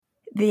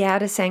The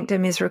Outer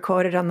Sanctum is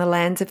recorded on the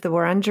lands of the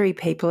Wurundjeri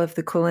people of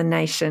the Kulin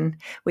Nation.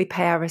 We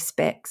pay our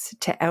respects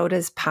to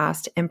elders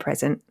past and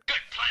present. Good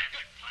plan.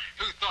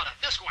 Who thought of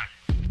this one?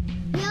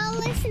 You're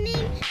listening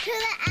to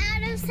the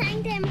Outer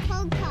Sanctum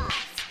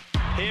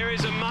podcast. Here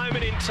is a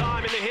moment in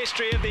time in the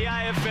history of the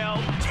AFL.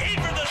 In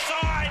from the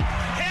side,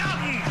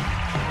 Houghton.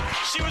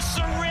 She was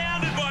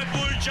surrounded by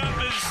blue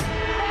jumpers.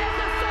 There's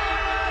the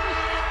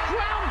siren.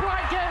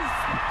 Groundbreakers.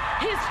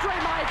 History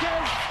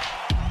makers.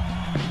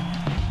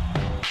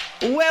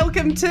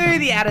 Welcome to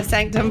the Outer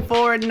Sanctum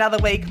for another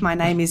week. My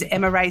name is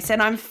Emma Race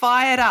and I'm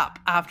fired up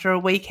after a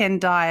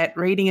weekend diet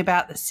reading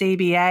about the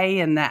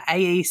CBA and the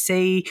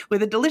AEC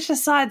with a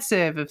delicious side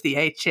serve of the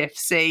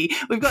HFC.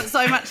 We've got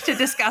so much to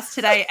discuss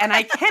today and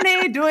I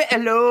can't do it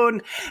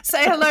alone.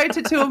 Say hello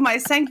to two of my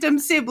Sanctum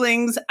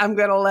siblings. I'm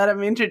going to let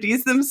them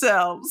introduce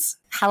themselves.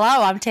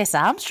 Hello, I'm Tess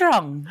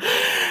Armstrong.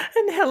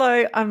 And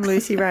hello, I'm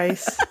Lucy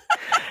Race.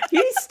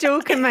 You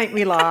still can make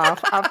me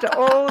laugh after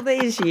all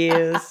these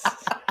years.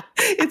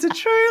 It's a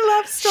true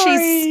love story.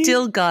 She's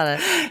still got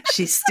it.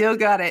 She's still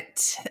got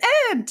it.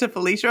 And to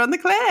Felicia on the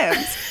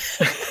clams.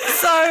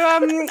 So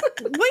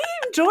we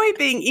enjoy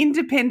being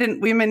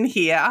independent women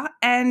here,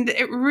 and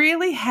it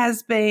really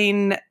has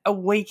been a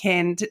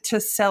weekend to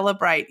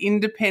celebrate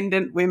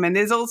independent women.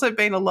 There's also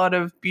been a lot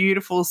of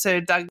beautiful Sir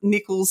Doug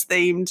Nicholls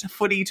themed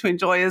footy to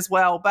enjoy as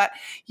well, but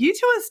you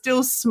two are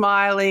still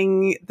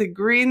smiling, the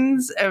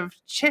grins of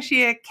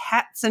Cheshire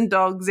cats and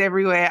dogs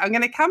everywhere. I'm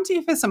going to come to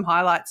you for some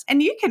highlights,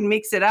 and you can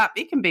mix it up.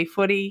 It can be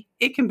footy,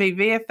 it can be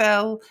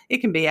VFL, it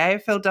can be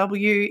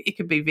AFLW, it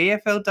could be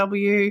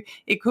VFLW,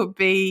 it could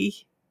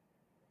be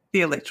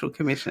the Electoral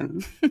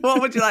Commission.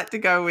 What would you like to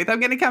go with? I'm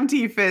going to come to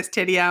you first,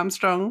 Teddy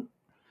Armstrong.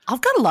 I've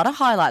got a lot of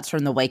highlights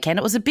from the weekend.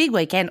 It was a big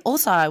weekend.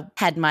 Also, I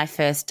had my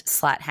first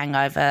slight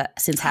hangover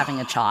since having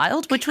a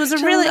child, which was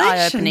a really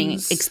eye-opening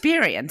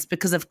experience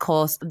because, of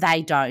course,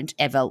 they don't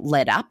ever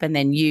let up, and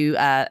then you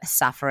are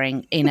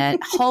suffering in a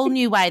whole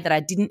new way that I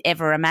didn't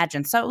ever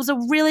imagine. So it was a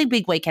really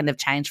big weekend of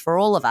change for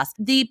all of us.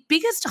 The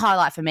biggest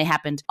highlight for me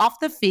happened off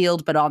the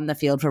field but on the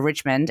field for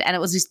Richmond, and it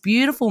was this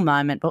beautiful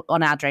moment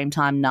on our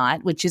Dreamtime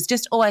night, which is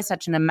just always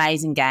such an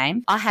amazing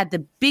game. I had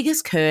the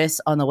biggest curse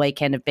on the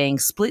weekend of being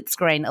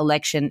split-screen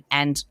election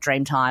and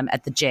Dreamtime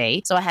at the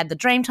G. So I had the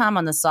Dreamtime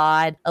on the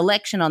side,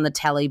 election on the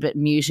telly but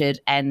muted,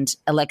 and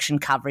election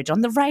coverage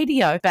on the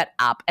radio but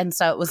up. And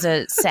so it was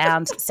a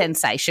sound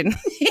sensation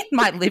in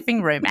my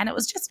living room. And it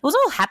was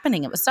all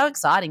happening. It was so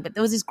exciting. But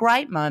there was this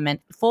great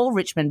moment for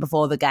Richmond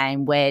before the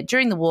game where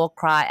during the war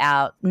cry,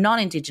 our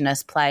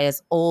non-Indigenous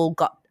players all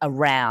got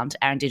around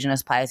our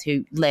Indigenous players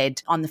who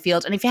led on the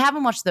field. And if you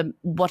haven't watched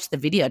the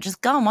video,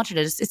 just go and watch it.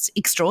 It's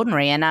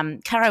extraordinary.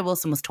 And Caro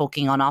Wilson was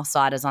talking on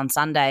Offsiders on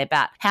Sunday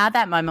about how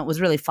that moment was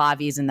really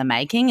 5 years in the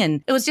making.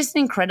 And it was just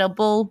an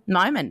incredible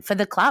moment for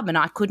the club. And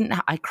I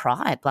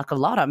cried like a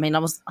lot. I mean, I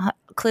was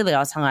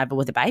hungover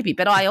with a baby,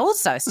 but I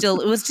also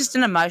it was just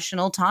an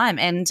emotional time.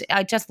 And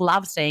I just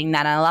love seeing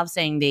that. And I love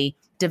seeing the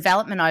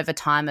development over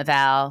time of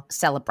our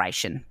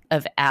celebration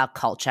of our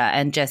culture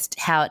and just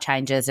how it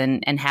changes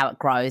and how it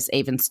grows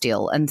even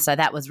still. And so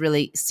that was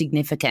really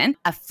significant.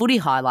 A footy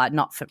highlight,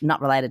 not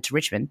related to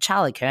Richmond,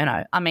 Charlie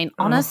Curnow. I mean,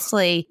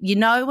 honestly, you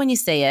know when you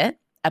see it,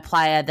 a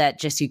player that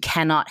just you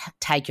cannot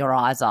take your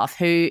eyes off,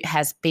 who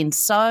has been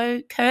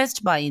so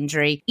cursed by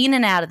injury in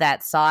and out of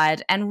that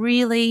side. And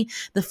really,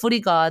 the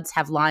footy gods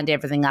have lined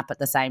everything up at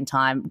the same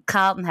time.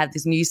 Carlton have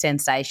this new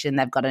sensation.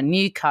 They've got a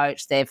new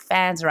coach. Their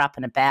fans are up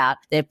and about.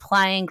 They're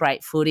playing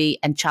great footy,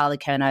 and Charlie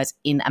Curnow's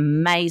in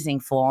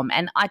amazing form.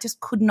 And I just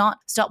could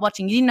not stop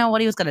watching. You didn't know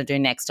what he was going to do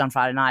next on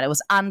Friday night. It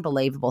was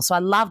unbelievable. So I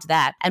loved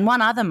that. And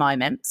one other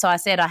moment, so I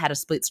said I had a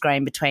split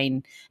screen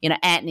between,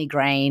 Anthony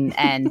Green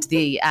and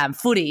the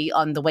footy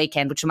on the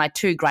weekend, which are my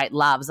two great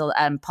loves,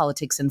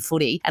 politics and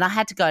footy. And I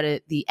had to go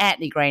to the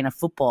Anthony Green of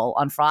football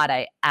on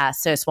Friday,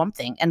 Sir Swamp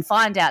Thing, and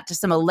find out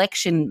just some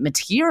election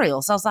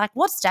material. So I was like,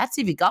 what stats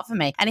have you got for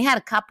me? And he had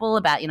a couple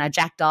about,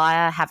 Jack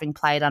Dyer having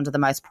played under the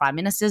most prime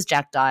ministers.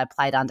 Jack Dyer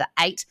played under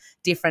 8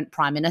 different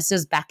prime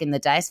ministers back in the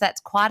day. So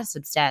that's quite a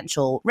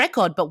substantial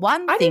record. But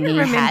I didn't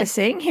remember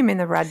seeing him in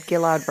the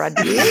Gillard Rudd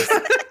years.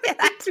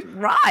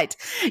 Right.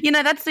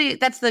 That's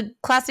the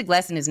classic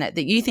lesson, isn't it?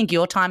 That you think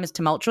your time is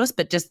tumultuous,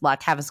 but just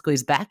like have a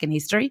squeeze back in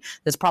history.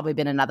 There's probably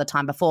been another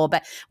time before.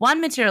 But one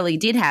material he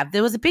did have,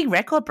 there was a big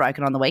record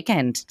broken on the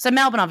weekend. So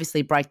Melbourne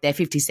obviously broke their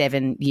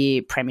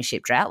 57-year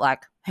premiership drought.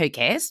 Like, who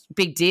cares?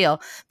 Big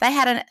deal. They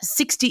had a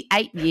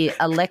 68-year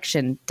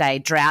election day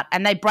drought,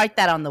 and they broke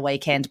that on the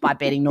weekend by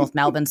beating North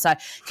Melbourne. So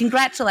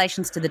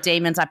congratulations to the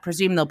Demons. I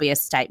presume there'll be a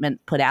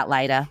statement put out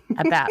later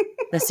about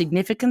the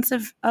significance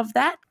of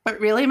that. It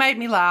really made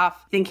me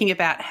laugh thinking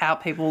about how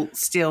people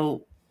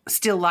still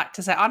still like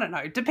to say, I don't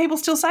know, do people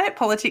still say it,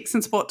 politics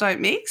and sport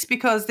don't mix?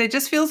 Because there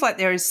just feels like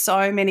there is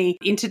so many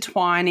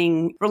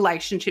intertwining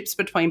relationships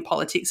between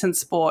politics and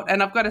sport.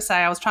 And I've got to say,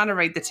 I was trying to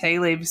read the tea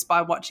leaves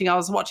I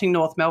was watching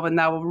North Melbourne.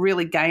 They were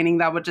really gaining.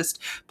 They were just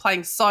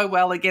playing so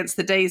well against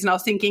the D's. And I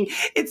was thinking,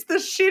 it's the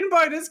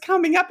Shinboners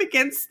coming up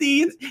against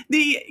the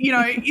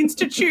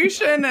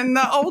institution and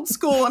the old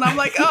school. And I'm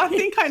like, I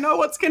think I know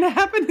what's going to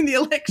happen in the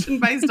election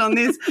based on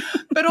this.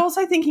 But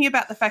also thinking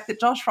about the fact that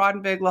Josh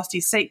Frydenberg lost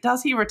his seat.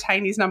 Does he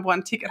retain his number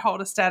one ticket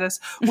holder status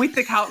with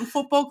the Carlton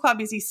Football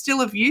Club? Is he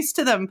still of use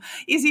to them?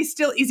 Is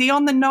he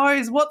on the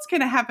nose? What's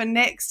going to happen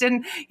next?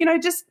 And,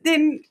 just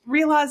then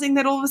realising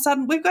that all of a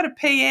sudden we've got a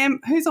PM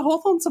who's a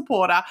Hawthorn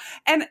supporter,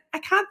 and I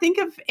can't think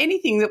of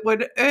anything that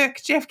would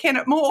irk Jeff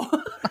Kennett more.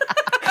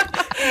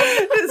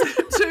 There's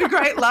two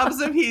great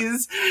loves of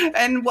his,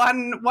 and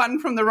one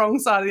from the wrong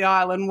side of the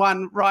aisle and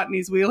one right in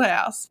his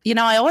wheelhouse.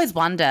 I always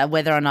wonder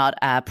whether or not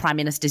Prime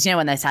Ministers,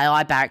 when they say,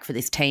 I barrack for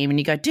this team, and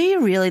you go, do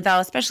you really though?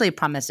 Especially a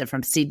Prime Minister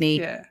from Sydney.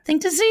 Yeah.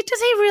 Think, does he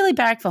really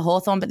barrack for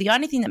Hawthorn? But the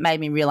only thing that made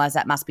me realise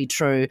that must be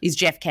true is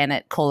Jeff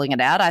Kennett calling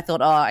it out. I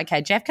thought,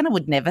 okay, Jeff Kennett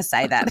would never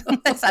say that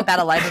about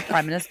a Labor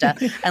Prime Minister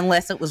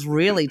unless it was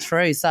really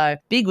true. So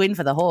big win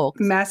for the Hawks.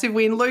 Massive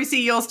win. Lucy,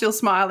 you're still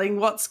smiling.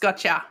 What's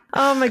got ya?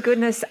 Oh, my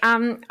goodness.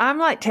 I'm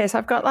like Tess.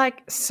 I've got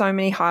so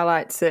many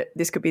highlights that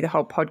this could be the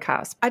whole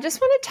podcast. I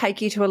just want to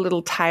take you to a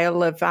little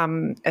tale of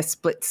a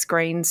split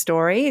screen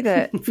story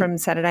that from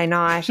Saturday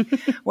night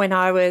when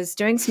I was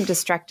doing some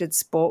distracted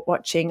sport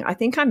watching. I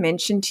think I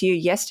mentioned to you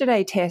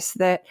yesterday, Tess,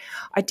 that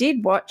I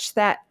did watch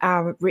that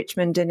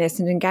Richmond and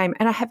Essendon game,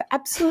 and I have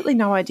absolutely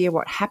no idea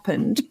what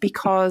happened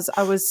because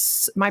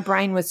my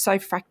brain was so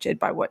fractured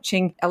by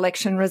watching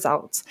election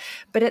results.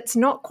 But it's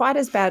not quite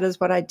as bad as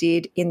what I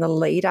did in the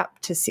lead up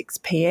to 6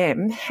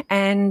 p.m.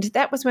 And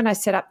that was when I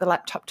set up the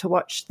laptop to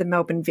watch the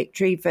Melbourne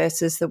Victory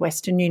versus the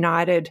Western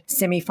United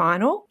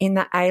semi-final in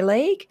the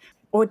A-League.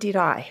 Or did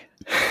I?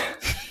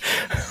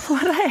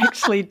 What I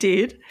actually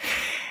did,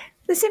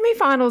 the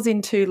semi-final's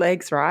in 2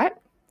 legs, right?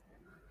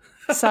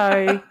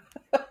 So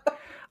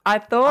I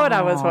thought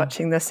I was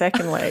watching the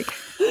second leg.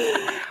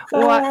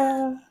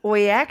 What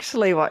we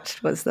actually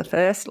watched was the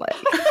first leg.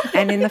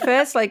 And in the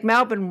first leg,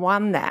 Melbourne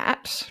won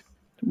that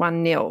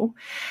 1-0.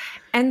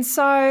 And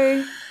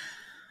so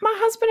my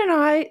husband and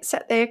I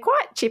sat there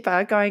quite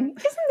chipper going,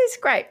 isn't this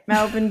great?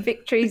 Melbourne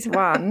Victory's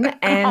won,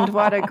 and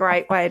what a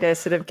great way to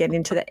sort of get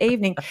into the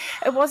evening.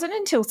 It wasn't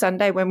until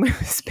Sunday when we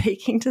were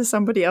speaking to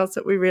somebody else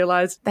that we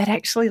realised they'd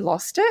actually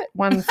lost it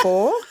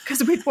 1-4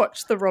 because we'd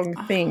watched the wrong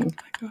thing.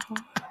 Oh, my God.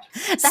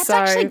 That's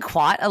actually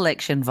quite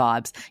election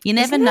vibes. You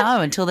never know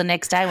until the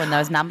next day when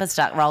those numbers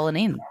start rolling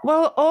in.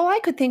 Well, all I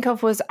could think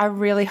of was I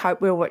really hope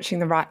we were watching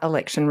the right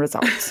election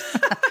results.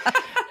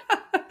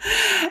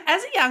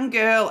 As a young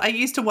girl, I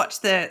used to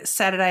watch the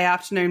Saturday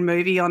afternoon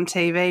movie on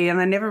TV, and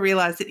I never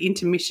realised that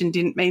intermission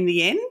didn't mean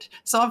the end.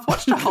 So I've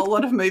watched a whole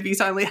lot of movies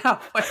only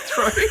halfway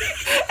through,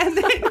 and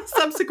then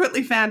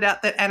subsequently found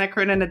out that Anna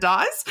Karenina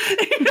dies.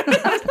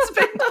 It's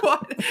been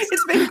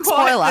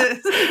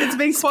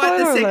quite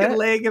the second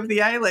leg of the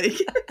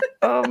A-League.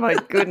 Oh my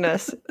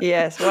goodness.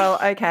 Yes. Well,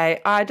 okay.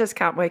 I just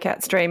can't work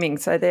out streaming,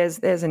 so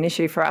there's an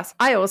issue for us.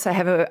 I also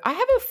have a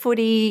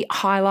footy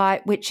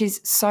highlight, which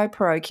is so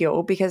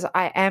parochial because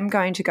I am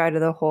going to go to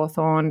the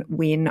Hawthorn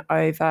win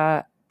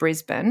over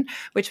Brisbane,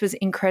 which was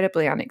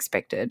incredibly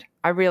unexpected.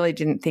 I really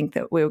didn't think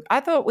that I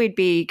thought we'd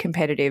be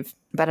competitive,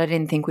 but I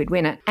didn't think we'd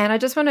win it. And I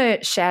just want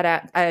to shout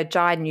out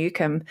Jai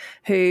Newcomb,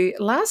 who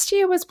last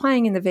year was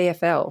playing in the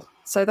VFL.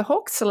 So the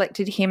Hawks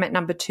selected him at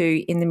number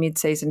 2 in the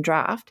mid-season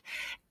draft,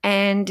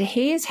 and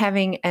he is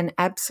having an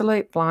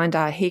absolute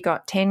blinder. He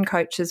got 10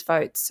 coaches'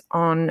 votes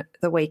on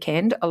the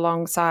weekend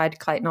alongside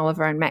Clayton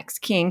Oliver and Max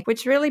King,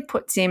 which really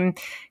puts him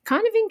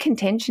kind of in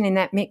contention in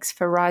that mix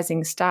for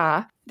rising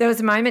star. There was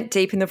a moment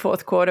deep in the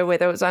fourth quarter where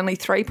there was only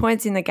 3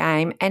 points in the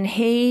game, and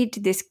he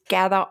did this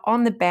gather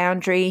on the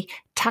boundary,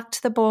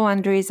 tucked the ball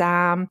under his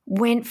arm,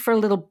 went for a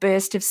little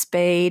burst of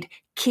speed,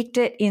 kicked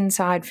it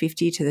inside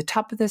 50 to the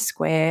top of the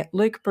square.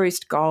 Luke Bruce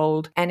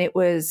gold, and it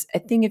was a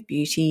thing of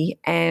beauty.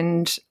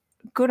 And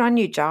good on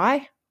you,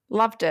 Jai.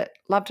 Loved it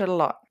a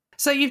lot.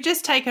 So you've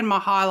just taken my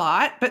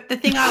highlight, but the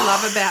thing I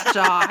love about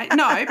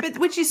Jai,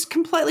 which is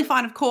completely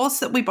fine, of course,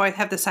 that we both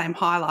have the same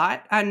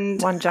highlight. And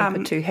one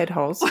jumper, 2 head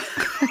holes.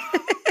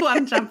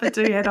 One jumper,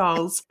 2 head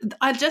holes.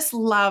 I just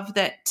love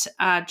that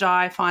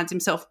Jai finds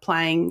himself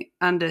playing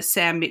under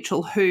Sam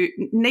Mitchell, who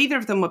neither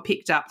of them were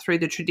picked up through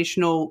the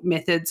traditional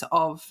methods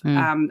of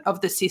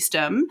the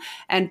system,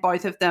 and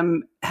both of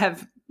them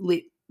have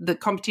lit the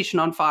competition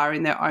on fire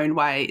in their own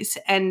ways.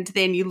 And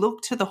then you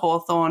look to the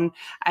Hawthorn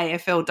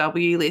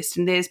AFLW list,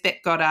 and there's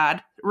Beck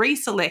Goddard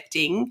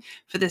reselecting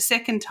for the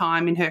second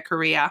time in her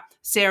career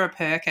Sarah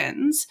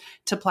Perkins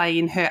to play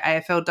in her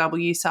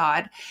AFLW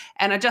side.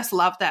 And I just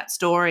love that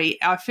story.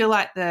 I feel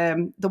like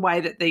the way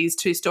that these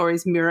two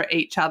stories mirror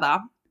each other.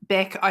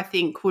 Beck, I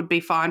think, would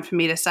be fine for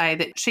me to say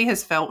that she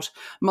has felt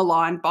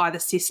maligned by the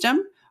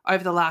system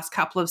over the last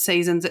couple of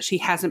seasons that she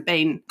hasn't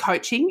been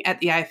coaching at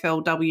the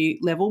AFLW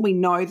level. We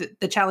know that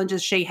the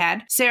challenges she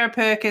had. Sarah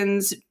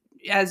Perkins,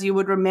 as you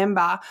would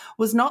remember,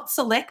 was not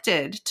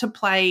selected to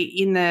play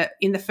in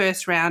the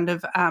first round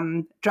of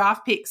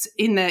draft picks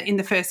in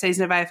the first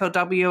season of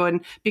AFLW,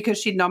 and because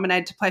she'd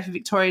nominated to play for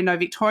Victoria, no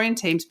Victorian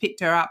teams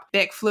picked her up.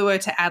 Beck flew her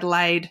to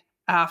Adelaide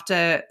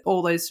after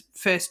all those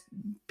first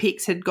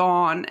picks had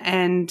gone,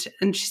 and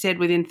she said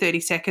within 30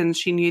 seconds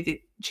she knew that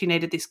she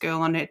needed this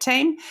girl on her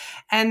team,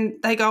 and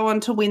they go on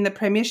to win the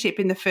premiership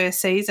in the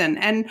first season.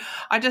 And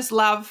I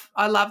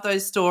love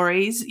those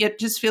stories. It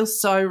just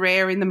feels so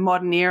rare in the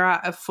modern era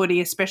of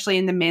footy, especially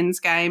in the men's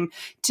game,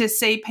 to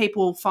see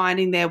people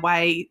finding their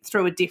way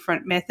through a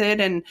different method,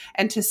 and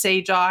to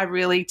see Jai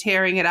really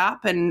tearing it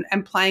up and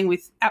playing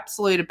with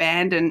absolute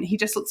abandon. He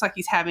just looks like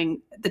he's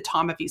having the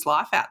time of his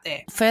life out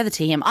there. Further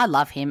to him, I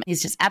love him.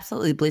 He's just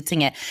absolutely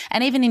blitzing it.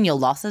 And even in your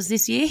losses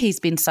this year, he's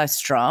been so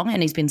strong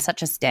and he's been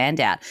such a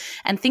standout.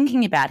 And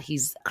thinking about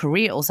his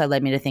career also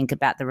led me to think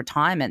about the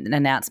retirement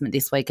announcement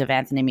this week of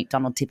Anthony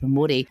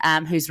McDonald-Tipungwuti,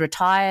 who's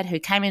retired, who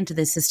came into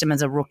the system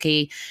as a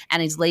rookie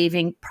and is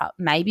leaving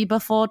maybe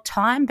before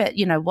time. But,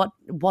 you know,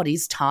 what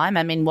is time?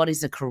 I mean, what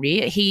is a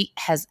career? He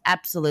has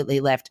absolutely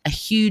left a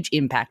huge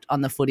impact on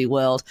the footy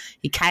world.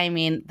 He came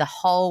in, the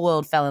whole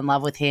world fell in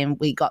love with him.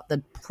 We got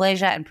the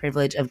pleasure and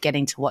privilege of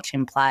getting to watch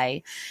him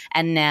play.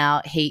 And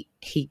now he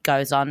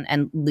goes on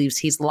and lives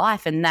his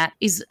life. And that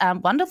is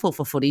wonderful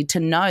for footy, to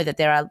know that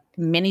there are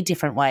many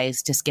different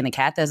ways to skin a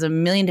cat. There's a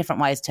million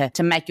different ways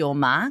to make your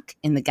mark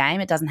in the game.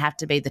 It doesn't have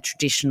to be the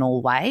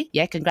traditional way.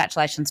 Yeah,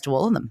 congratulations to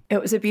all of them.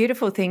 It was a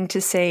beautiful thing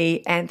to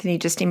see Anthony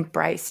just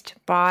embraced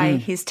by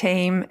his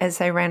team as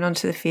they ran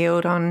onto the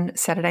field on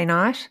Saturday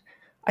night.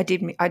 I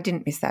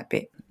didn't miss that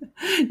bit.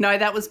 No,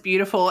 that was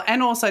beautiful,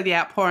 and also the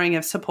outpouring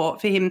of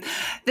support for him.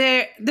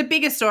 The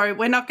biggest story,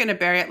 we're not going to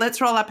bury it. Let's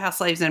roll up our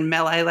sleeves and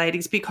melee,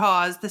 ladies,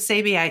 because the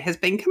CBA has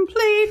been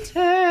completed.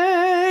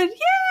 Yay!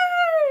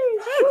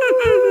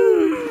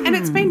 And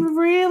it's been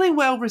really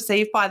well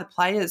received by the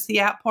players.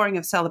 The outpouring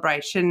of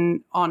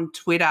celebration on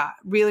Twitter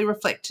really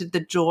reflected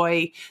the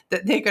joy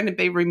that they're going to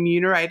be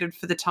remunerated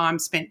for the time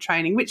spent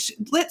training, which,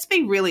 let's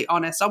be really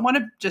honest, I want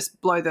to just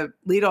blow the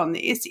lid on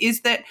this,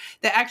 is that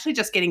they're actually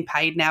just getting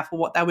paid now for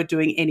what they were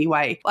doing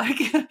anyway. Like,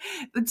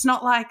 it's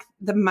not like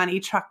the money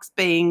truck's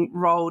being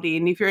rolled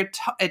in. If you're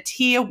a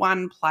tier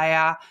one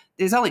player,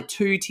 there's only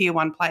 2 tier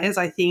 1 players,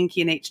 I think,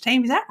 in each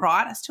team. Is that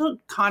right? I still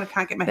kind of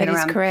can't get my head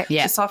around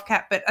the soft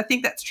cap, but I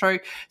think that's true.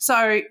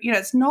 So, you know,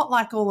 it's not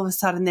like all of a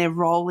sudden they're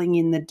rolling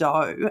in the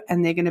dough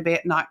and they're going to be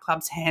at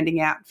nightclubs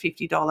handing out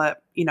 $50,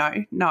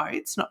 no,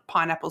 it's not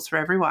pineapples for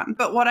everyone.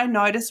 But what I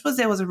noticed was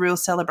there was a real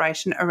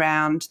celebration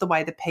around the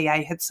way the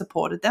PA had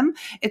supported them.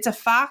 It's a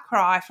far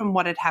cry from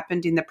what had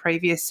happened in the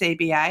previous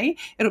CBA.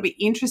 It'll be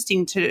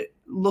interesting to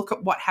look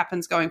at what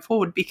happens going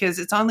forward, because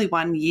it's only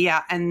 1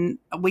 year and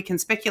we can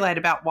speculate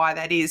about why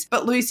that is.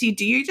 But Lucy,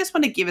 do you just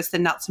want to give us the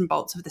nuts and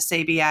bolts of the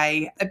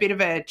CBA, a bit of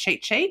a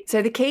cheat sheet?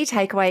 So the key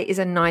takeaway is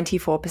a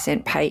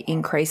 94% pay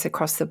increase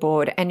across the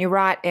board. And you're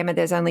right, Emma,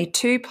 there's only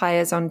 2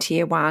 players on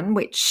tier 1,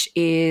 which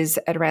is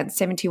at around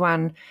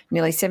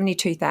nearly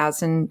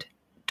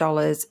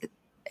 $72,000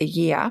 a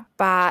year.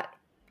 But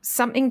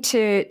something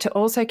to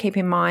also keep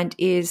in mind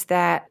is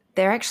that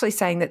they're actually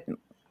saying that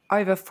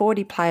over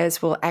 40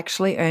 players will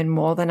actually earn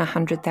more than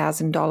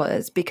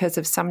 $100,000 because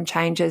of some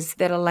changes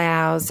that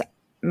allows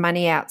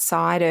money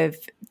outside of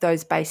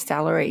those base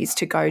salaries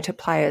to go to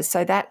players.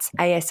 So that's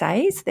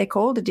ASAs, they're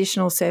called,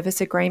 Additional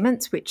Service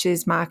Agreements, which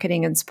is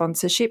marketing and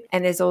sponsorship.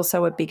 And there's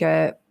also a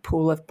bigger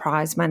pool of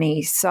prize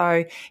money.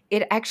 So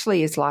it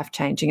actually is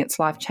life-changing. It's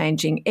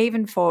life-changing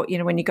even for,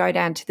 when you go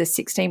down to the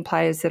 16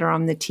 players that are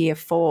on the tier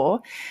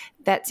 4,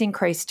 that's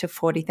increased to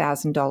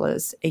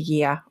 $40,000 a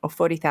year, or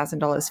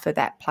 $40,000 for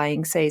that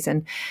playing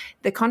season.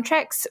 The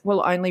contracts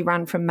will only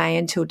run from May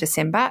until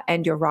December,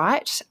 and you're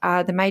right.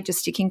 The major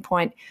sticking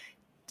point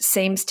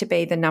seems to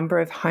be the number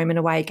of home and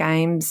away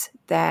games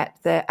that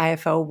the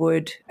AFL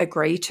would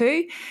agree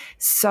to.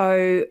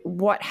 So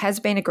what has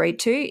been agreed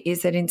to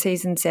is that in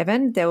season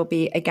 7, there will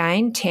be,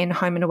 again, 10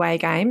 home and away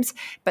games,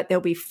 but there'll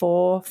be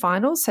 4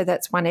 finals. So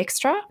that's 1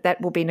 extra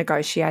that will be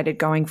negotiated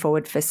going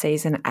forward for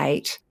season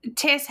 8.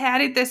 Tess, how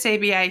did the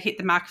CBA hit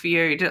the mark for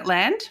you? Did it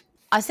land?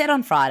 I said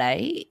on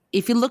Friday,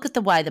 if you look at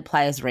the way the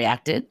players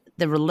reacted,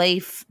 the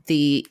relief,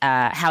 the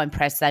how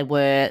impressed they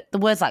were, the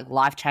words like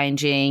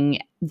life-changing,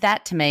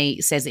 that to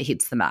me says it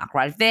hits the mark,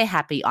 right? If they're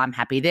happy, I'm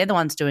happy. They're the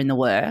ones doing the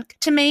work.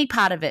 To me,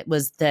 part of it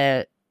was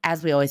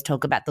as we always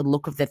talk about, the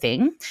look of the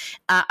thing.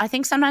 I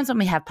think sometimes when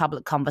we have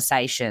public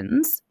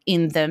conversations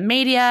in the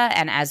media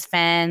and as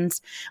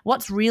fans,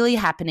 what's really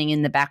happening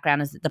in the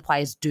background is that the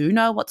players do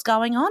know what's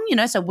going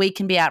on, so we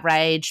can be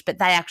outraged, but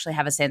they actually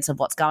have a sense of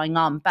what's going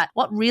on. But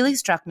what really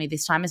struck me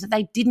this time is that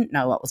they didn't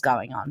know what was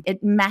going on.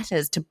 It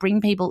matters to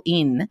bring people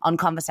in on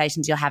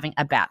conversations you're having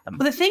about them.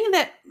 Well, the thing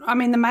that I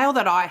mean, the mail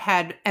that I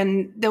had,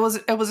 and it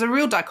was a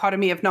real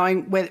dichotomy of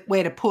knowing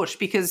where to push,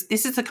 because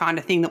this is the kind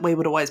of thing that we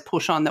would always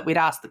push on, that we'd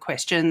ask the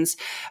questions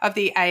of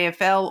the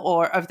AFL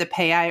or of the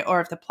PA or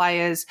of the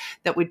players,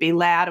 that we'd be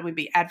loud and we'd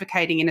be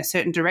advocating in a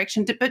certain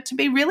direction. But to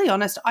be really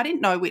honest, I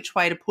didn't know which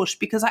way to push,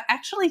 because I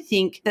actually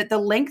think that the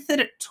length that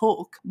it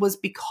took was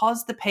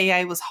because the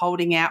PA was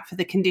holding out for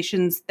the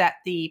conditions that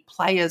the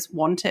players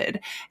wanted.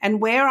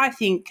 And where I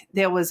think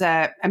there was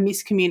a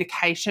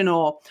miscommunication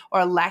or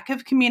a lack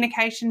of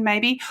communication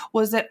maybe,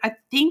 was that I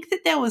think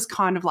that there was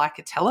kind of like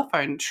a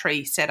telephone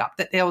tree set up,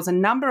 that there was a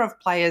number of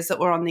players that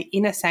were on the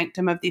inner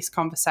sanctum of this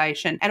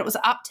conversation, and it was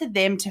up to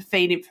them to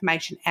feed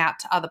information out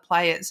to other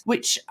players,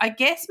 which I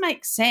guess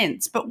makes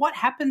sense. But what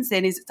happens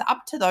then is it's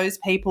up to those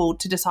people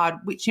to decide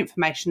which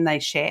information they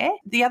share.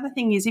 The other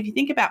thing is, if you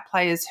think about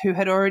players who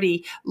had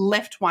already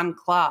left one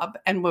club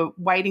and were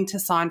waiting to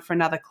sign for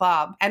another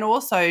club, and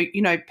also,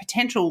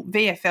 potential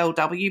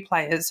VFLW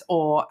players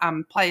or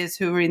players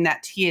who were in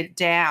that tier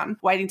down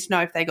waiting to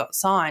know if they got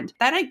signed,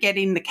 they don't get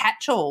in the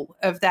catch-all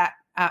of that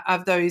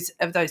of those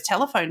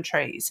telephone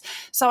trees.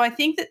 So I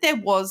think that there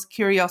was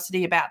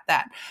curiosity about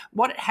that.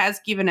 What it has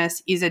given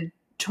us is a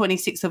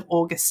 26th of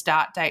August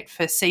start date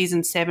for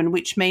season 7,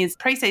 which means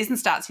pre-season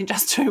starts in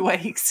just 2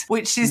 weeks,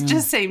 which is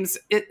just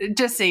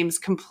seems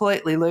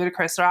completely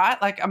ludicrous,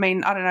 right? Like, I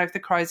mean, I don't know if the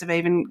Crows have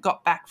even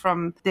got back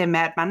from their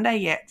Mad Monday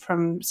yet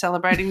from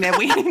celebrating their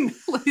win,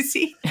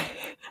 Lucy.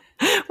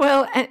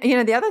 Well, and,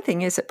 the other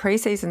thing is that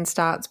pre-season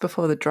starts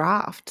before the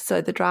draft.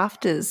 So the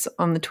draft is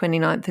on the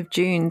 29th of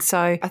June. So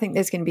I think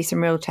there's going to be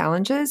some real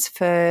challenges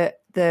for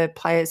the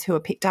players who are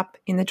picked up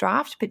in the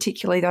draft,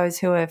 particularly those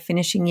who are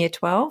finishing year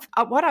 12.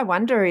 What I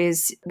wonder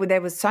is,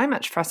 there was so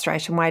much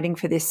frustration waiting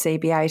for this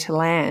CBA to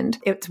land.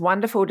 It's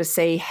wonderful to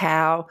see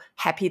how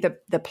happy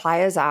the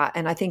players are.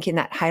 And I think in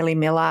that Hayley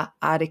Miller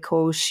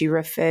article, she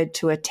referred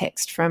to a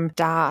text from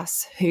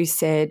Das who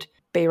said,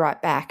 "Be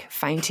right back,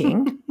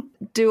 fainting."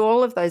 Do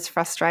all of those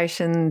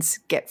frustrations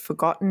get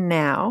forgotten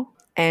now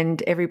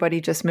and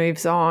everybody just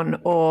moves on,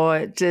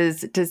 or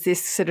does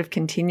this sort of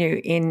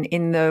continue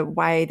in the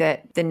way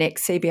that the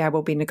next CBA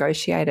will be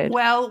negotiated?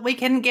 Well, we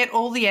can get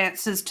all the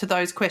answers to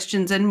those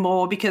questions and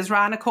more, because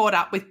Rana caught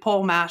up with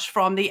Paul Marsh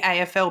from the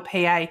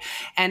AFLPA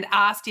and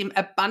asked him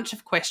a bunch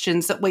of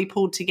questions that we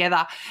pulled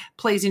together.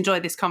 Please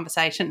enjoy this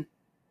conversation.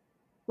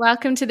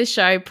 Welcome to the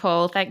show,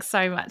 Paul. Thanks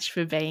so much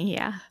for being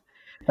here.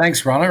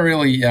 Thanks, Rana.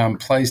 Really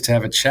pleased to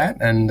have a chat,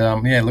 and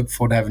look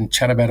forward to having a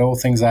chat about all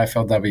things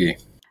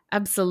AFLW.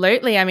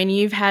 Absolutely. I mean,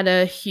 you've had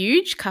a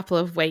huge couple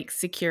of weeks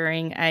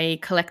securing a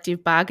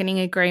collective bargaining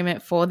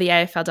agreement for the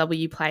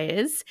AFLW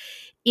players.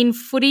 In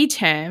footy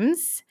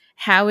terms,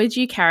 how would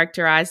you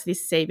characterise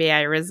this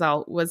CBA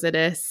result? Was it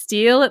a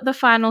steal at the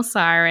final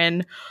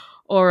siren,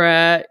 or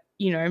a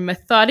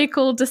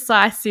methodical,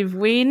 decisive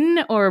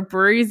win, or a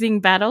bruising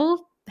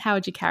battle? How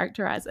would you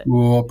characterise it?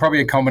 Well, probably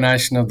a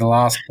combination of the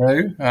last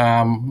two.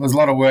 There's a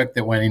lot of work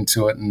that went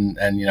into it, and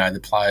the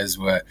players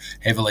were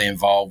heavily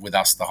involved with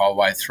us the whole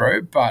way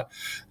through. But,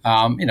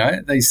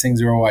 these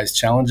things are always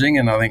challenging,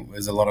 and I think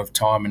there's a lot of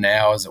time and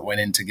hours that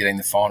went into getting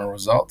the final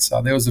result.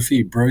 So there was a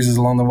few bruises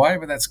along the way,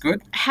 but that's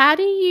good. How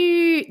do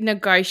you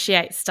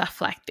negotiate stuff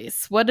like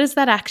this? What does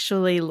that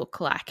actually look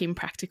like in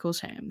practical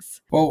terms?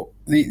 Well,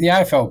 the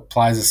AFL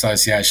Players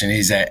Association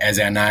is, as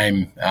our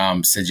name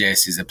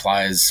suggests, is a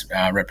players'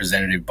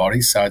 representative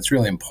body. So it's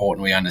really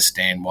important we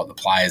understand what the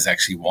players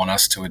actually want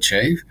us to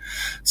achieve.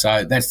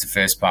 So that's the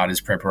first part, is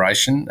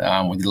preparation.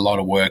 We did a lot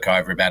of work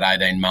over about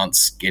 18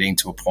 months getting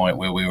to a point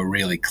where we were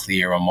really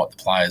clear on what the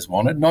players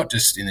wanted, not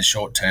just in the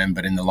short term,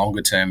 but in the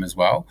longer term as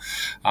well.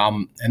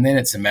 And then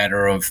it's a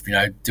matter of,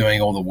 doing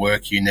all the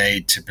work you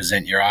need to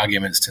present your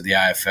arguments to the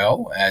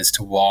AFL as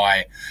to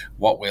why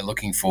what we're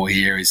looking for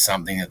here is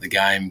something that the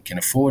game can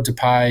afford to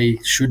pay,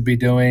 should be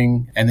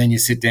doing. And then you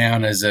sit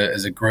down as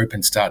a group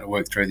and start to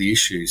work through the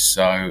issues.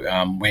 So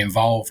we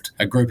involved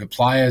a group of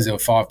players. There were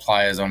 5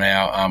 players on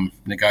our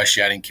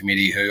negotiating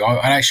committee who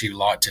I'd actually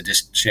like to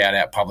just shout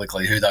out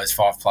publicly who those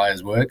 5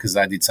 players were, because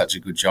they did such a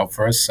good job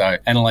for us. So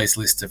Annalise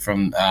Lister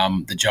from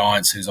the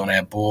Giants, who's on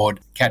our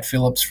board, Kat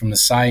Phillips from the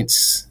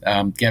Saints,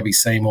 Gabby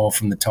Seymour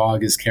from the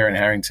Tigers, Karen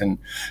Harrington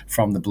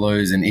from the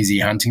Blues, and Izzy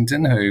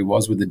Huntington, who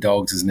was with the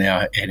Dogs, is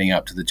now heading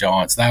up to the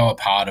Giants. They were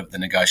part of the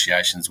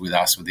negotiations with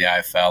us, with the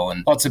AFL,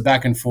 and lots of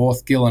back and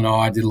forth. Gil and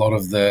I did a lot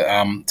of the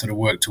sort of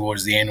work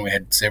towards the end. We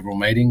had several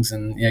meetings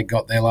and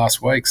got there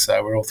last week,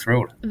 so we're all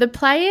thrilled. The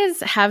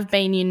players have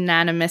been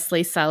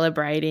unanimously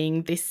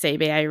celebrating this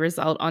CBA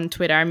result on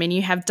Twitter. I mean,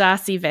 you have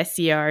Darcy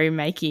Vescio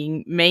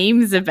making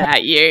memes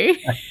about you.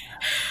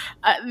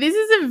 This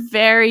is a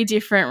very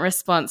different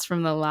response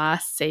from the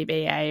last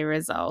CBA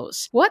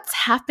result. What's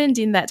happened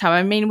in that time?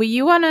 I mean, were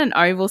you on an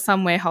oval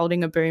somewhere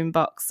holding a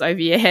boombox over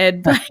your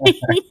head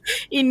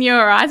in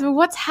your eyes? Well,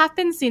 what's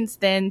happened since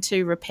then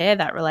to repair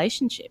that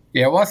relationship?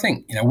 Yeah, well, I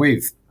think,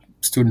 we've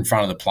stood in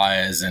front of the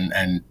players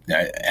and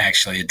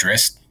actually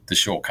addressed the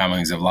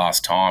shortcomings of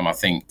last time. I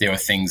think there were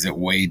things that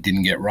we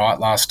didn't get right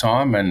last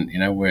time, and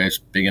we're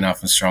big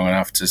enough and strong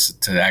enough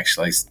to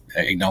actually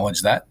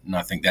acknowledge that, and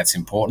I think that's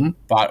important.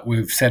 But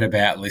we've said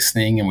about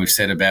listening, and we've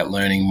said about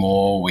learning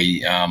more.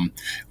 We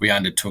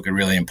undertook a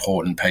really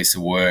important piece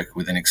of work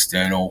with an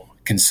external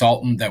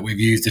consultant that we've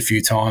used a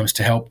few times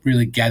to help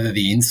really gather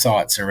the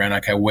insights around,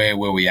 okay, where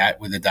were we at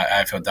with the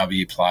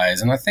AFLW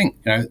players? And I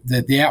think,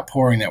 the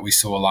outpouring that we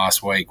saw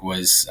last week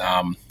was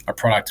a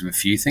product of a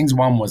few things.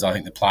 One was, I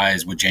think the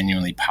players were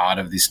genuinely part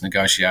of this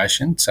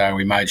negotiation. So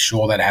we made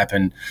sure that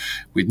happened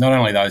with not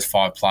only those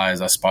 5 players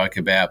I spoke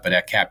about, but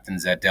our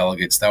captains, our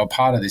delegates. They were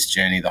part of this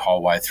journey the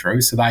whole way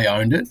through. So they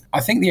owned it.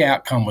 I think the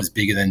outcome was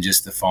bigger than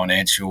just the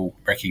financial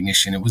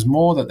recognition. It was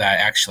more that they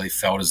actually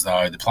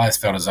the players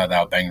felt as though they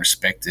were being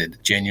respected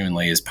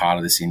genuinely as part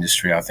of this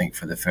industry, I think,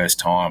 for the first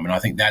time. And I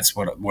think that's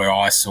where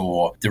I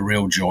saw the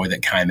real joy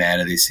that came out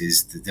of this,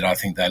 is that I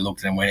think they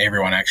looked, and when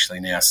everyone actually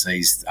now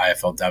sees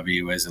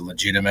AFLW as a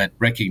legitimate,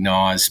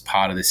 recognised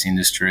part of this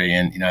industry,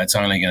 and it's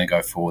only going to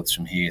go forwards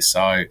from here.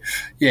 So,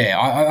 yeah,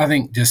 I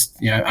think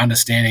just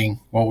understanding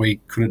what we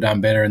could have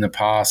done better in the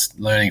past,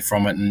 learning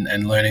from it,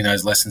 and learning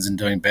those lessons and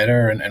doing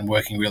better, and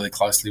working really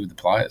closely with the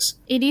players.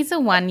 It is a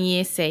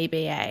 1-year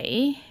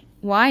CBA.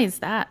 Why is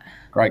that?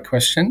 Great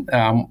question.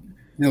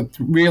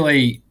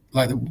 Really,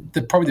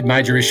 probably the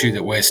major issue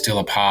that we're still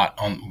apart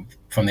on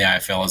from the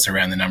AFL is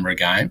around the number of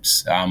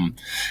games.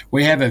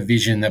 We have a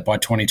vision that by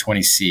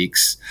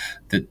 2026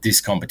 that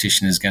this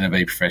competition is going to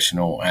be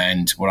professional,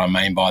 and what I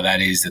mean by that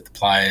is that the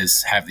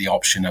players have the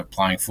option of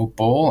playing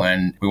football,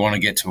 and we want to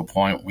get to a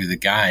point with the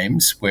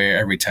games where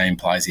every team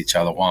plays each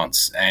other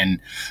once. And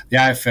the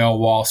AFL,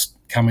 whilst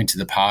coming to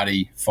the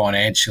party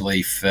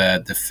financially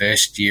for the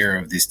first year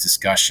of this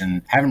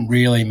discussion, we haven't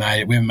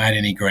made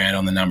any ground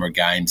on the number of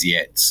games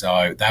yet.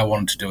 So they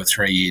wanted to do a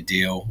 3-year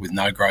deal with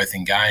no growth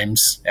in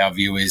games. Our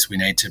view is we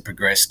need to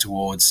progress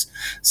towards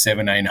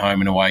 17 home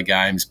and away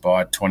games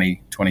by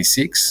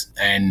 2026.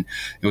 And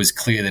it was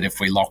clear that if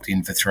we locked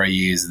in for 3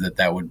 years,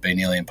 that would be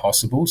nearly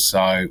impossible.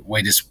 So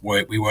we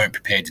weren't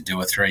prepared to do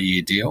a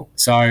 3-year deal.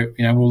 So,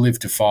 we'll live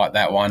to fight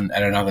that one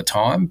at another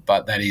time,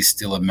 but that is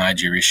still a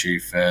major issue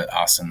for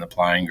us and the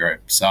playing group.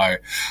 So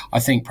I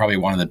think probably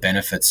one of the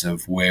benefits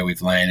of where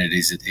we've landed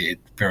is it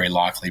very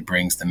likely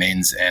brings the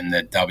men's and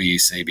the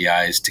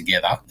WCBAs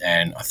together.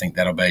 And I think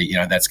that'll be,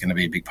 that's going to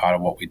be a big part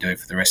of what we do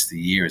for the rest of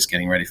the year, is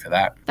getting ready for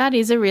that. That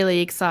is a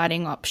really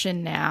exciting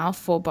option now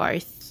for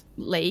both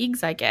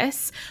leagues, I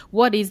guess.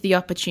 What is the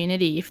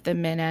opportunity if the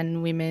men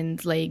and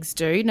women's leagues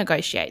do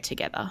negotiate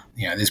together?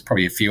 There's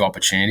probably a few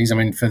opportunities. I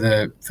mean, for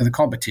the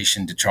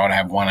competition to try to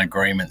have one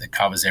agreement that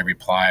covers every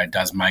player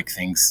does make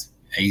things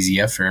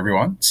easier for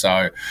everyone.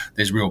 So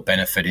there's real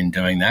benefit in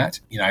doing that.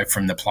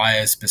 From the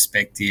players'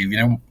 perspective,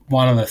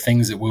 one of the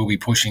things that we'll be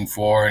pushing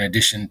for, in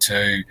addition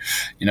to,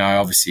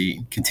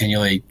 obviously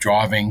continually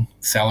driving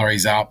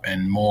salaries up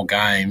and more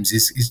games,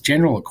 is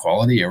general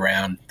equality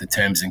around the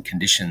terms and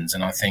conditions.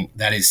 And I think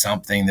that is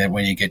something that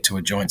when you get to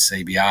a joint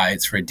CBA,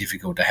 it's very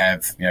difficult to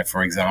have,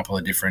 for example,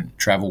 a different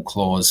travel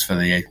clause for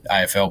the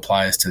AFL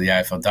players to the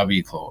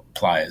AFLW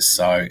players.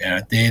 So,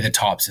 they're the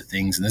types of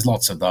things, and there's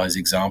lots of those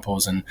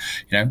examples. And,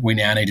 we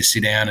now need to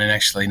sit down and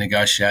actually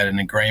negotiate an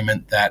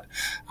agreement that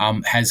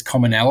has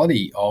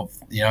commonality of,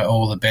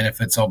 all the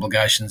benefits,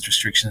 obligations,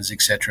 restrictions,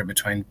 etc.,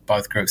 between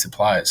both groups of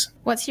players.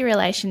 What's your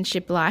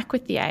relationship like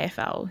with the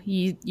AFL?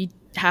 You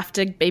have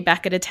to be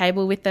back at a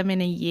table with them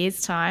in a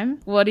year's time.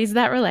 What is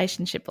that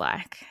relationship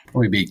like?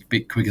 Probably be a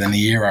bit quicker than a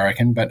year, I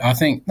reckon. But I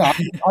think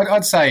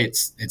I'd say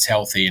it's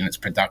healthy and it's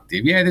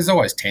productive. Yeah, there's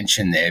always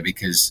tension there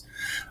because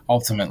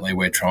ultimately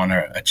we're trying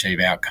to achieve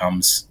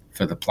outcomes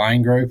for the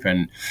playing group,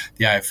 and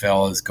the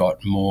AFL has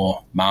got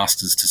more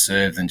masters to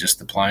serve than just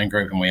the playing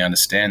group, and we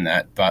understand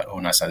that. But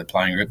when I say the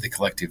playing group, the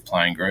collective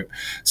playing group.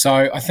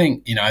 So I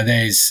think,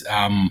 there's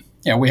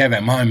we have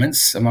our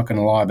moments. I'm not going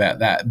to lie about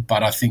that,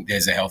 but I think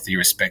there's a healthy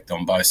respect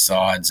on both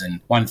sides. And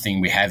one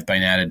thing we have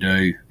been able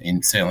to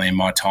do, certainly in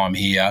my time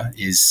here,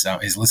 is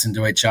listen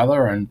to each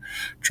other and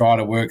try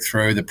to work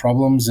through the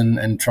problems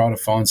and try to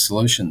find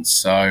solutions.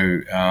 So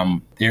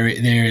there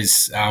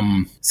is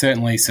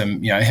certainly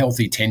some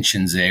healthy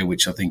tensions there,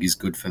 which I think is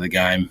good for the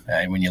game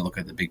when you look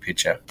at the big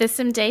picture. There's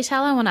some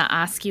detail I want to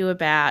ask you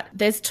about.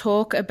 There's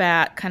talk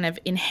about kind of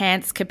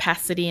enhanced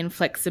capacity and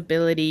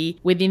flexibility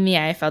within the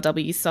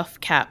AFLW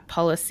soft cap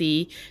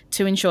policy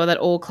to ensure that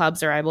all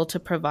clubs are able to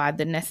provide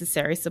the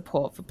necessary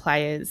support for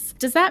players.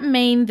 Does that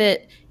mean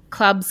that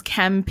clubs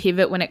can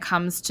pivot when it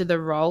comes to the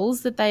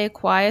roles that they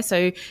acquire,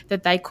 so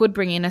that they could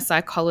bring in a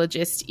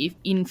psychologist if,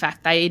 in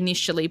fact, they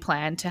initially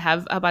plan to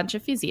have a bunch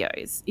of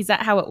physios? Is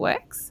that how it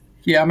works?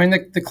 Yeah, I mean,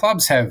 the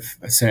clubs have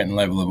a certain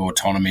level of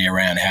autonomy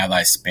around how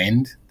they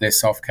spend their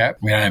soft cap.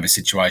 We don't have a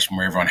situation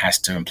where everyone has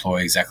to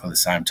employ exactly the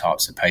same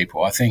types of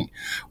people. I think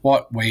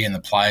what we and the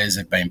players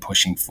have been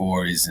pushing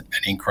for is an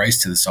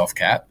increase to the soft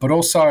cap, but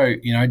also,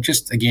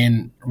 just,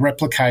 again,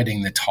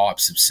 replicating the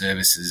types of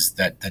services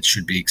that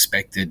should be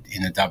expected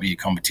in the W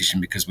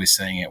competition, because we're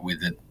seeing it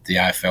with the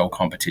AFL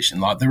competition,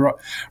 like the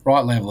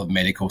right level of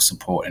medical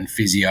support and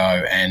physio.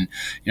 And,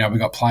 we've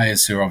got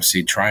players who are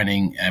obviously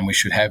training, and we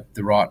should have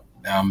the right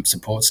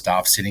support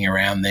staff sitting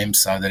around them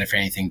so that if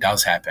anything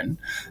does happen,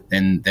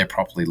 then they're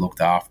properly looked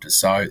after.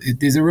 So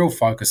there's a real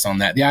focus on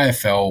that. The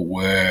AFL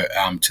were,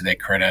 to their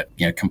credit,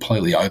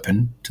 completely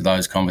open to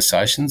those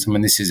conversations. I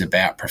mean, this is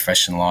about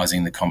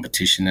professionalising the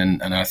competition,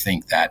 and I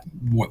think that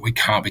we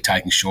can't be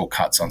taking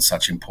shortcuts on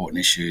such important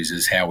issues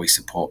as how we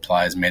support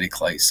players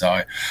medically.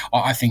 So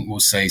I think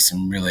we'll see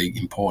some really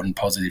important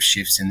positive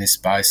shifts in this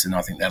space, and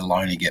I think that'll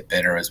only get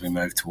better as we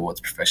move towards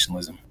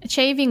professionalism.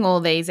 Achieving all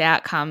these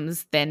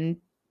outcomes then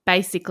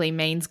basically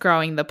means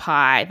growing the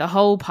pie, the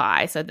whole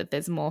pie, so that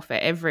there's more for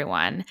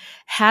everyone.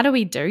 How do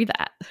we do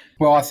that?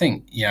 Well, I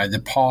think,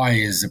 the pie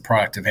is a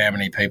product of how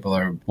many people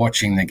are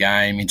watching the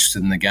game,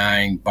 interested in the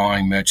game,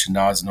 buying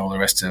merchandise and all the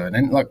rest of it.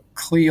 And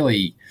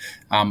clearly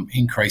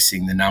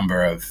increasing the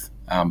number of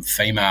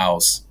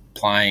females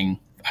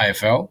playing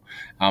AFL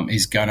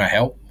is going to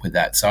help with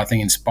that. So I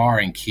think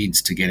inspiring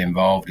kids to get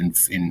involved in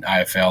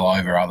AFL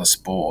over other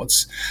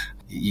sports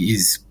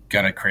is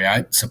going to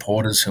create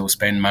supporters who will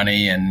spend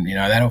money, and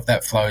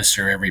that flows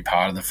through every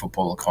part of the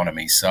football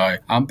economy. So,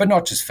 but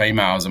not just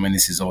females. I mean,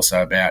 this is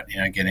also about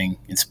getting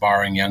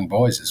inspiring young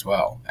boys as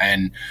well.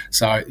 And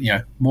so,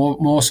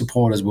 more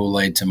supporters will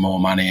lead to more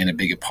money and a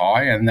bigger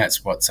pie, and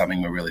that's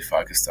something we're really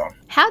focused on.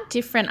 How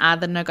different are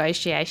the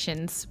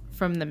negotiations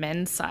from the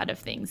men's side of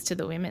things to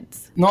the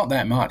women's? Not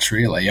that much,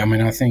 really. I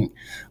mean, I think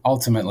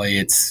ultimately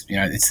it's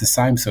the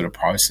same sort of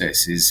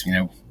process. Is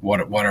what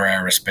are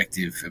our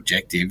respective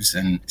objectives,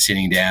 and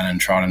sitting down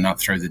and trying to nut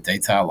through the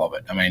detail of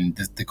it. I mean,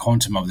 the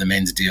quantum of the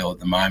men's deal at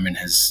the moment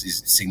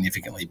is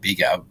significantly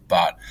bigger,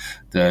 but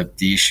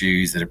the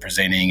issues that are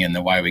presenting and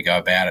the way we go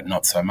about it,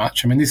 not so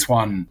much. I mean,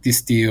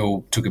 this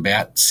deal took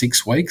about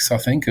 6 weeks, I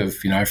think,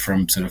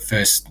 from sort of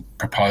first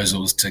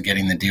proposals to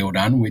getting the deal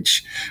done,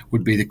 which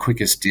would be the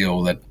quickest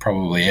deal that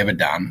probably ever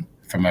done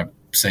from a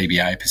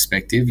CBA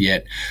perspective,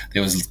 yet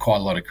there was quite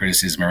a lot of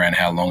criticism around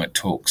how long it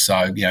took.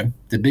 So,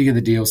 the bigger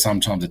the deal,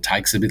 sometimes it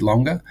takes a bit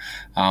longer.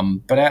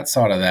 But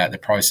outside of that, the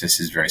process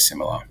is very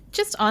similar.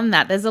 Just on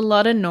that, there's a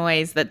lot of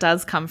noise that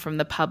does come from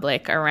the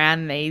public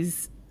around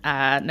these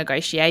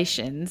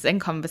negotiations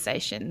and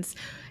conversations.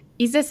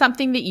 Is there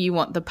something that you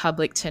want the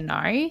public to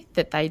know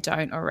that they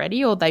don't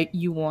already, or that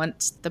you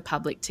want the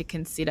public to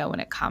consider when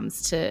it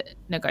comes to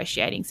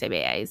negotiating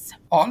CBAs?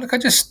 Oh, look, I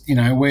just,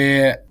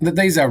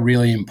 these are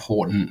really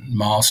important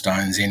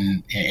milestones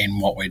in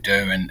what we do,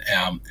 and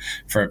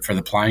for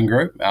the playing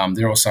group.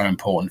 They're also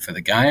important for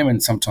the game,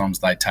 and sometimes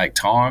they take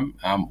time.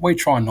 We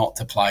try not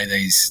to play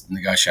these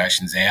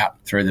negotiations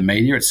out through the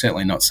media. It's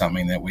certainly not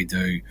something that we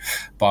do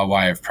by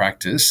way of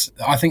practice.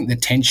 I think the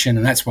tension,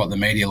 and that's what the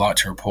media like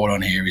to report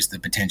on here, is the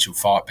potential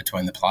fight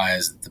between the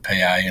players, the PA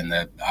and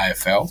the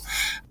AFL.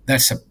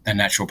 That's a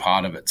natural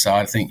part of it. So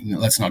I think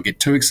let's not get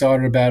too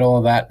excited about all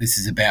of that. This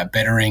is about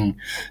bettering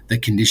the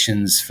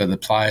conditions for the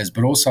players,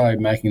 but also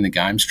making the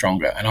game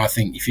stronger. And I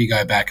think if you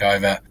go back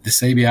over the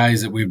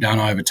CBAs that we've done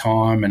over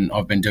time, and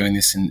I've been doing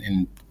this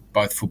in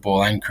both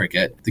football and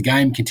cricket, the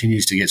game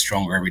continues to get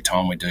stronger every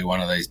time we do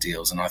one of these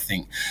deals. And I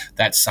think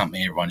that's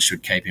something everyone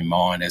should keep in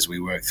mind as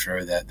we work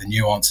through the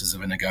nuances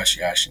of a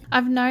negotiation.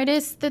 I've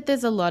noticed that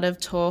there's a lot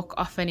of talk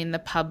often in the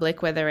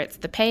public, whether it's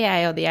the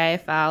PA or the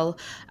AFL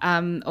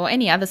or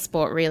any other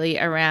sport really,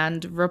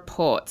 around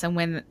reports and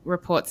when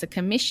reports are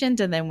commissioned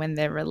and then when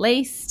they're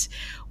released.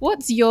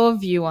 What's your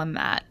view on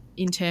that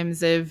in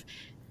terms of,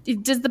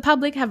 does the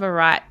public have a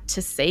right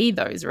to see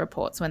those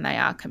reports when they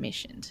are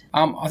commissioned?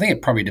 I think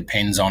it probably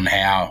depends on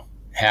how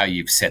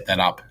you've set that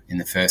up in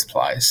the first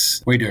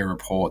place. We do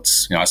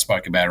reports. I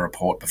spoke about a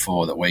report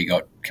before that we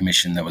got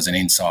commissioned that was an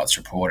insights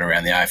report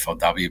around the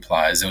AFLW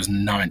players. There was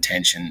no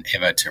intention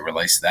ever to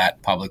release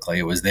that publicly.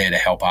 It was there to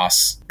help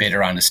us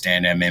better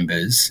understand our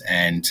members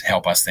and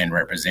help us then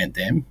represent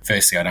them.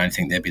 Firstly, I don't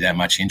think there'd be that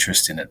much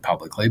interest in it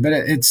publicly, but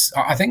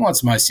I think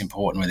what's most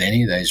important with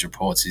any of these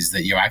reports is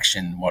that you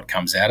action what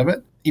comes out of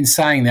it. In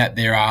saying that,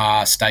 there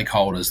are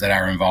stakeholders that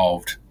are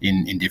involved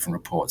in different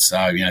reports.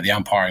 So, the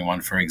umpiring one,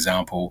 for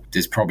example,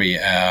 there's probably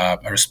a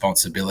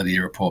responsibility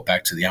to report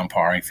back to the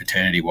umpiring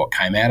fraternity what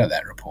came out of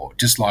that report,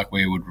 just like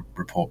we would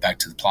report back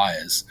to the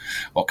players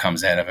what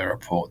comes out of a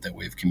report that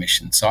we've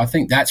commissioned. So I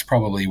think that's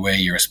probably where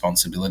your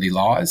responsibility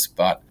lies,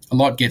 but a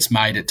lot gets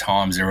made at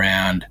times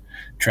around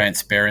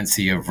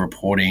transparency of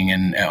reporting,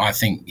 and I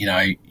think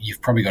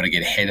you've probably got to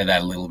get ahead of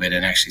that a little bit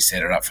and actually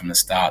set it up from the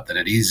start that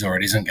it is or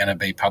it isn't going to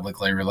be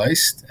publicly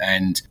released.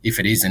 And if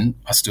it isn't,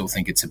 I still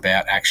think it's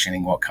about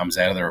actioning what comes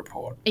out of the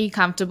report. Are you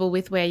comfortable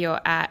with where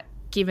you're at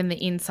given the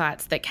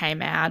insights that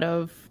came out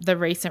of the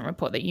recent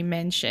report that you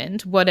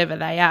mentioned, whatever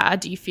they are,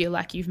 do you feel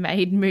like you've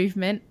made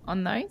movement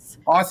on those?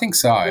 I think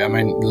so. I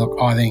mean, look,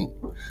 I think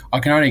I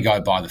can only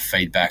go by the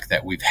feedback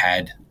that we've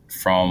had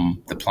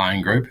from the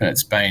playing group, and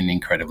it's been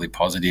incredibly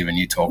positive. And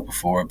you talked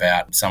before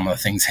about some of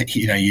the things that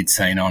you'd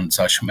seen on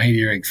social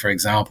media, for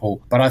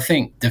example. But I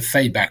think the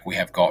feedback we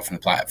have got from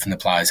the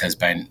players has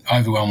been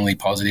overwhelmingly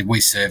positive. We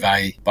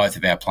survey both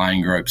of our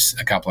playing groups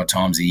a couple of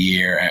times a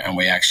year, and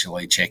we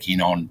actually check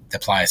in on the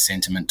player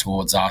sentiment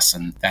towards us,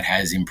 and that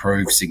has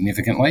improved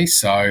significantly.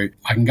 So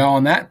I can go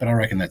on that, but I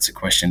reckon that's a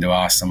question to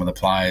ask some of the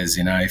players,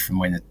 from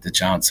when the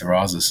chance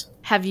arises.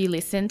 Have you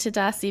listened to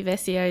Darcy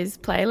Vescio's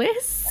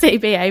playlist,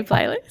 CBA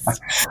playlist?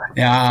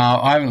 Yeah,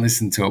 I haven't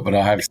listened to it, but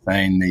I have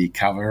seen the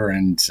cover,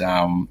 and it's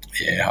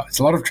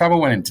a lot of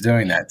trouble went into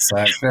doing that. So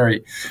it's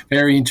very,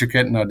 very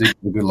intricate, and I did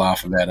get a good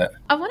laugh about it.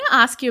 I want to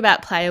ask you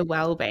about player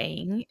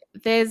wellbeing.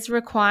 There's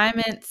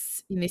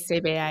requirements in this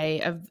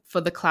CBA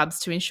for the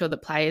clubs to ensure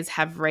that players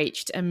have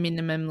reached a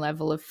minimum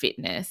level of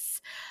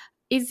fitness.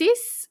 Is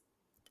this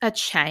a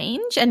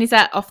change, and is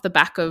that off the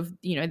back of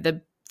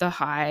the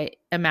high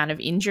amount of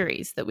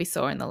injuries that we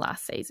saw in the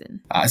last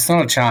season? It's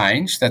not a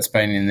change. That's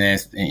been in there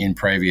in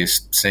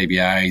previous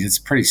CBAs. It's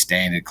a pretty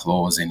standard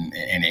clause in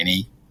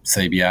any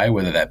CBA,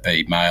 whether that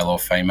be male or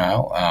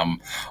female.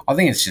 I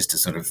think it's just a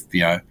sort of,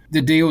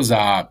 the deals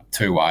are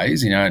two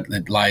ways.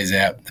 It lays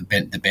out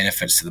the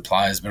benefits to the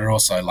players, but it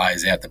also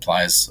lays out the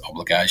players'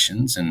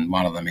 obligations, and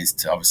one of them is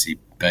to obviously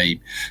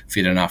be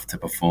fit enough to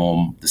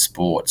perform the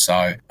sport. So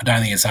I don't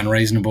think it's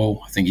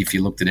unreasonable. I think if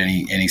you looked at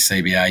any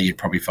CBA, you'd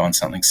probably find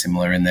something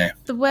similar in there.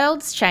 The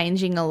world's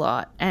changing a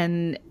lot,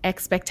 and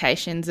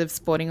expectations of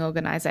sporting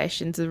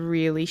organisations are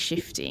really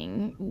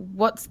shifting.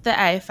 What's the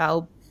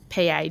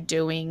AFLPA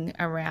doing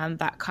around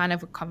that kind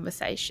of a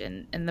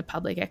conversation and the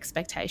public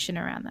expectation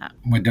around that?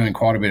 We're doing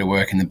quite a bit of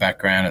work in the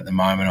background at the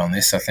moment on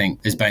this. I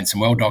think there's been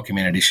some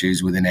well-documented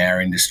issues within our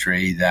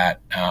industry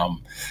that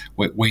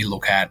we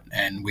look at,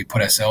 and we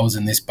put ourselves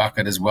in this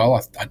bucket as well.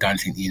 I don't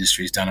think the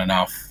industry's done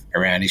enough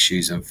around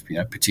issues of,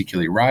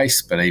 particularly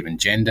race, but even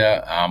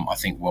gender. I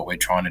think what we're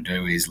trying to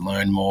do is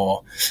learn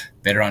more,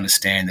 better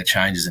understand the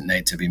changes that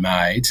need to be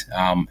made,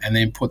 and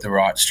then put the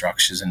right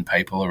structures and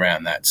people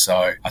around that.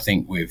 So I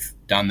think we've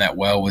done that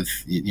well with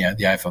the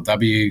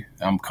AFLW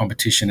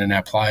competition and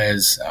our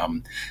players.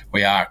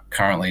 We are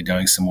currently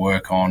doing some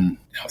work on,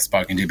 I've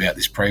spoken to you about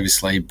this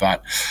previously,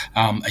 but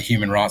a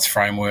human rights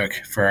framework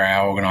for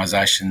our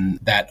organisation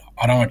that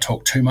I don't want to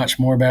talk too much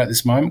more about at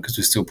this moment because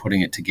we're still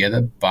putting it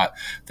together, but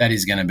that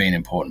is going to be an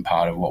important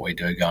part of what we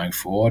do going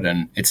forward.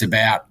 And it's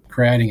about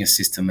creating a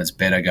system that's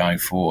better going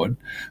forward,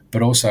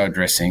 but also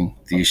addressing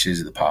the issues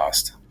of the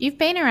past. You've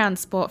been around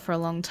sport for a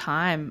long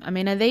time. I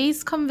mean, are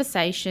these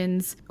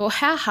conversations, or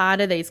how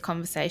hard are these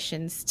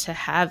conversations to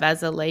have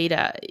as a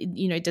leader?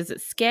 Does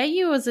it scare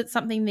you, or is it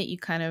something that you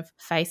kind of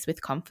face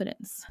with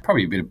confidence?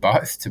 Probably a bit of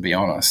both, to be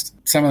honest.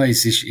 Some of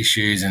these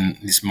issues, and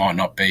this might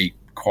not be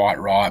quite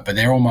right, but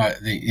they're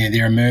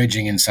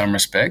emerging in some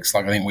respects.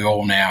 Like, I think we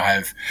all now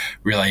have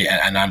really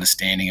an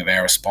understanding of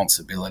our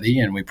responsibility,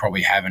 and we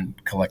probably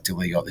haven't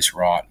collectively got this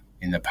right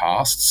in the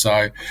past.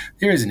 So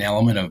there is an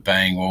element of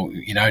being,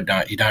 you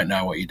don't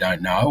know what you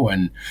don't know,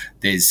 and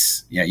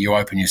there's, you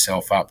open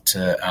yourself up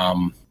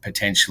to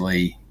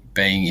potentially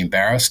being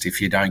embarrassed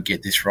if you don't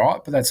get this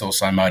right, but that's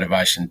also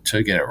motivation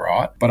to get it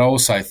right. But I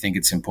also think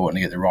it's important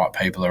to get the right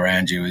people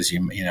around you as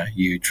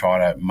you try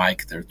to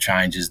make the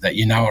changes that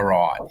are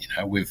right.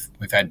 We've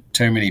had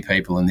too many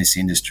people in this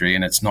industry,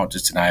 and it's not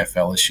just an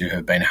AFL issue, who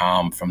have been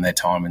harmed from their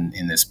time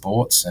in their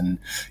sports, and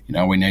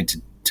we need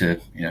to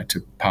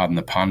pardon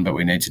the pun, but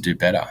we need to do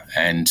better.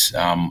 And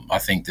I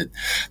think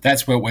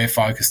that's what we're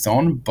focused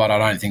on, but I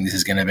don't think this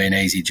is going to be an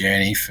easy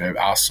journey for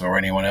us or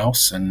anyone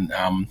else. And,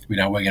 we're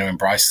going to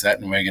embrace that,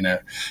 and we're going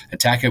to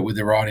attack it with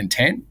the right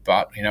intent,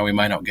 but, we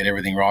may not get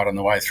everything right on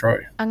the way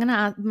through. I'm going to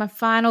ask my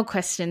final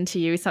question to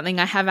you, something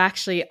I have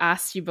actually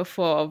asked you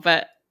before,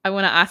 but I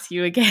want to ask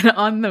you again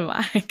on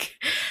the mic.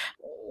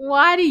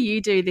 Why do you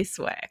do this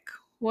work?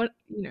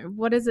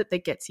 What is it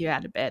that gets you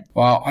out of bed?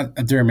 Well,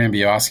 I do remember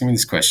you asking me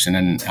this question,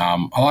 and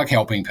I like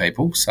helping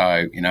people.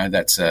 So,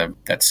 that's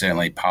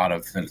certainly part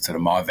of sort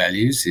of my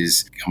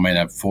values. I'm in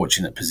a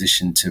fortunate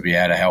position to be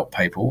able to help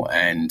people,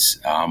 and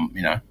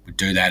we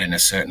do that in a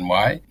certain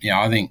way.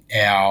 I think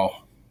our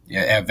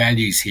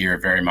values here are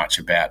very much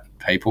about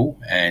people,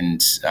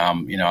 and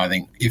I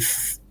think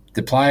if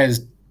the players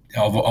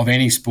of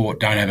any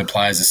sport don't have a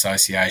players'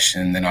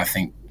 association, then I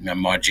think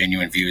my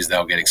genuine view is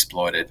they'll get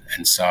exploited.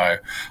 And so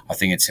I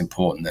think it's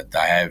important that they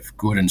have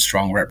good and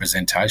strong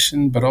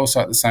representation, but also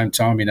at the same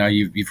time,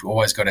 you've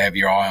always got to have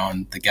your eye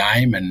on the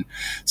game. And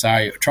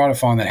so try to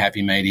find that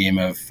happy medium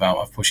of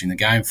pushing the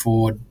game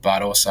forward,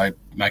 but also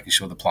making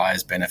sure the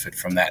players benefit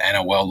from that and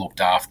are well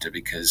looked after,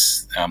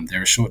 because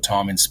they're a short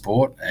time in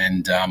sport,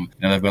 and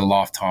they've got a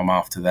lifetime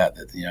after that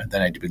they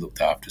need to be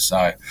looked after.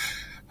 So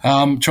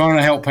Trying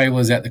to help people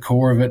is at the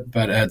core of it,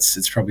 but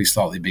it's probably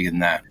slightly bigger than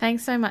that.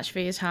 Thanks so much for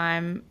your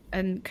time,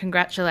 and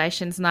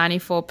congratulations.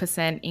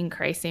 94%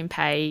 increase in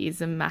pay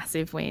is a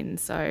massive win,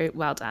 so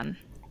well done.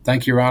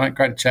 Thank you, Rana.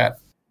 Great to chat.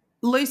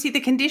 Lucy, the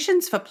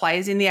conditions for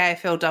players in the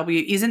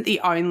AFLW isn't the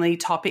only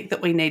topic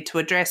that we need to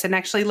address. And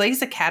actually,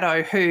 Lisa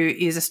Caddo, who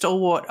is a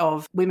stalwart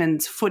of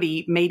women's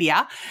footy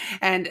media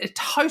and a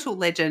total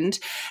legend,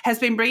 has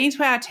been bringing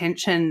to our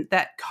attention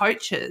that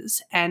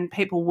coaches and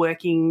people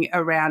working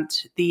around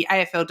the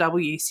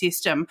AFLW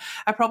system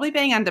are probably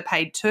being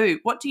underpaid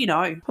too. What do you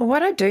know? Well,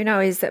 what I do know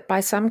is that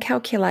by some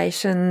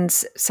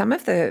calculations, some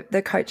of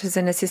the coaches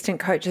and assistant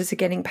coaches are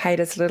getting paid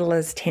as little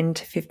as $10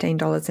 to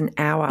 $15 an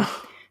hour.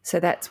 So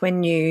that's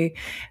when you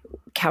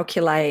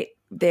calculate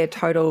their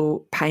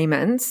total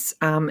payments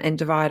and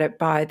divide it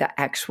by the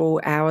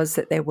actual hours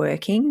that they're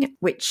working,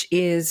 which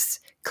is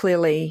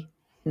clearly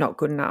not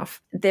good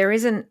enough. There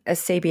isn't a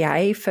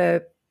CBA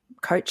for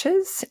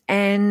coaches,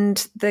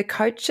 and the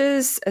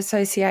Coaches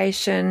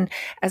Association,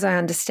 as I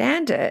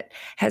understand it,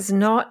 has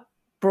not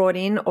brought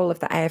in all of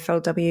the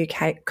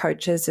AFLW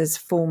coaches as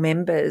full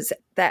members.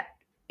 That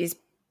is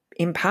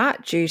in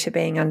part due to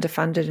being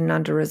underfunded and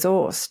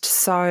under-resourced.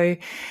 So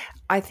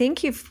I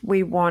think if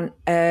we want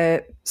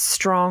a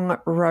strong,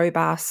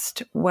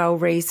 robust,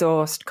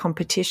 well-resourced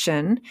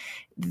competition,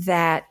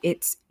 that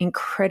it's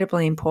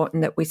incredibly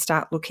important that we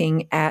start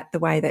looking at the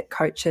way that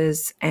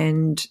coaches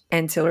and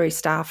ancillary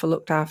staff are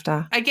looked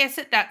after. I guess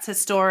that's a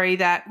story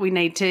that we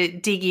need to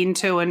dig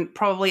into and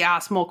probably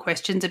ask more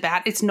questions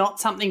about. It's not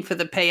something for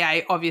the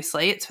PA,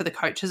 obviously. It's for the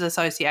Coaches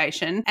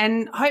Association.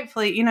 And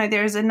hopefully, you know,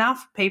 there is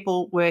enough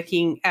people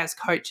working as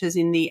coaches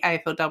in the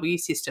AFLW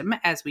system,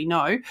 as we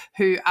know,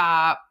 who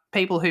are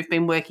people who've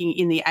been working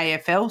in the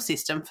AFL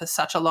system for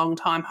such a long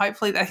time.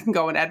 Hopefully they can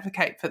go and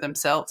advocate for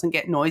themselves and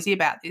get noisy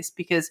about this,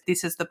 because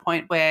this is the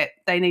point where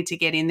they need to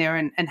get in there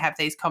and have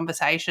these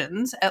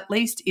conversations. At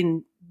least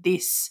in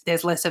this,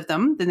 there's less of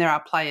them than there are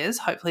players.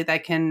 Hopefully they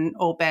can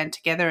all band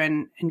together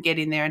and get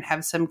in there and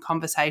have some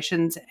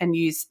conversations and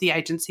use the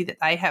agency that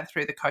they have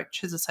through the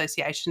Coaches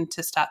Association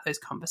to start those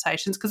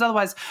conversations, because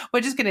otherwise we're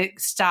just going to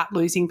start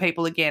losing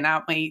people again,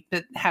 aren't we,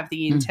 that have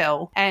the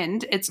intel,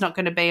 and it's not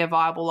going to be a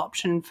viable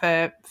option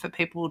for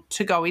people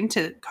to go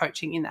into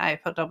coaching in the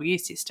AFLW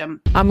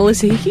system. I'm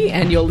Melissa Hickey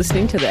and you're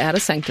listening to The Outer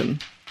Sanctum.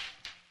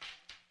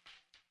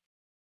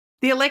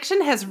 The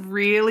election has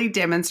really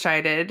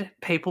demonstrated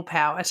people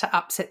power to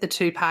upset the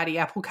two-party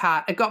apple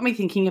cart. It got me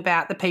thinking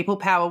about the people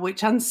power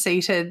which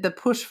unseated the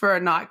push for a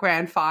night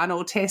grand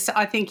final. Tess,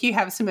 I think you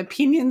have some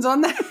opinions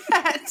on that.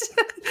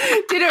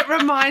 Did it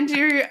remind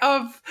you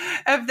of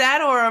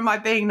that, or am I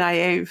being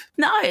naive?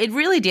 No, it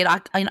really did.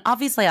 I mean,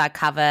 obviously I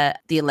cover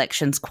the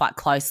elections quite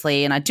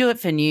closely and I do it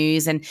for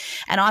news, and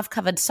I've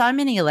covered so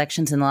many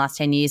elections in the last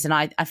 10 years, and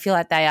I feel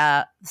like they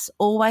are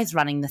always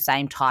running the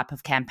same type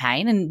of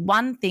campaign. And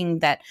one thing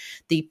that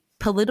the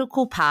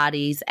political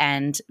parties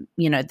and,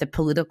 you know, the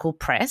political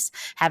press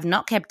have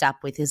not kept up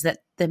with is that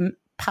the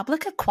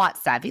public are quite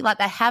savvy. Like,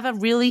 they have a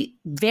really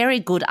very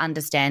good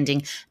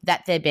understanding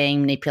that they're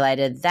being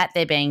manipulated, that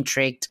they're being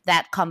tricked,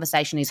 that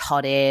conversation is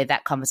hot air,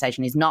 that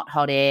conversation is not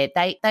hot air.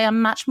 They are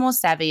much more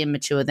savvy and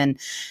mature than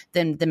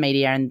the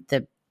media and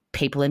the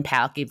people in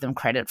power give them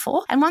credit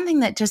for. And one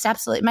thing that just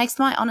absolutely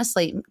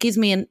gives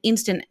me an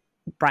instant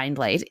brain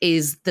bleed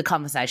is the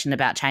conversation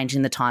about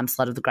changing the time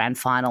slot of the grand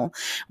final,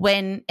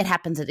 when it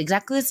happens at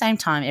exactly the same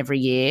time every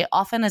year,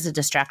 often as a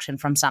distraction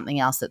from something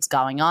else that's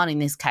going on. In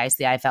this case,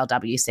 the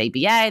AFLW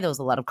CBA, there was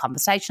a lot of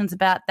conversations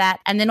about that.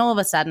 And then all of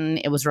a sudden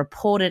it was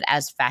reported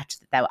as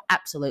fact that they were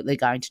absolutely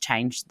going to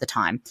change the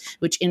time,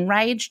 which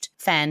enraged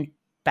fan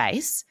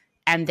base.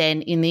 And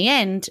then in the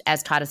end,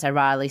 as Titus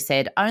O'Reilly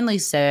said, only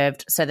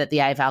served so that the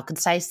AFL could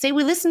say, see,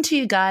 we listened to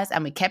you guys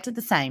and we kept it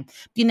the same.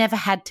 You never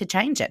had to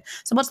change it.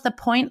 So what's the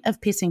point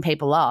of pissing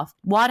people off?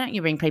 Why don't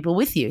you bring people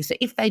with you? So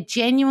if they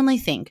genuinely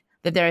think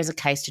that there is a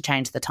case to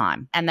change the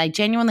time and they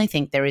genuinely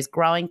think there is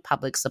growing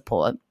public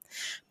support,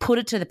 put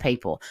it to the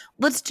people.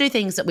 Let's do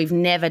things that we've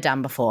never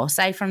done before.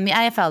 Say from the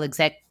AFL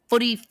exec,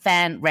 footy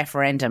fan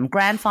referendum,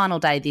 grand final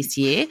day this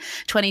year,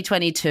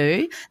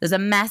 2022. There's a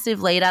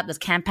massive lead up. There's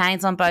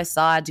campaigns on both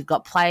sides. You've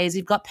got players,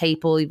 you've got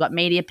people, you've got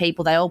media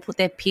people. They all put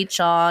their pitch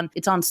on.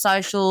 It's on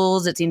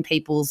socials. It's in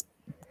people's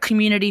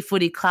community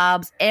footy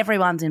clubs.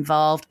 Everyone's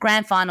involved.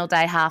 Grand final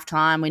day,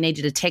 halftime. We need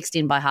you to text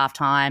in by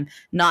halftime,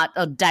 night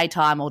or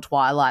daytime or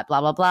twilight, blah,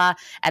 blah, blah.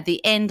 At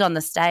the end on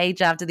the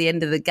stage, after the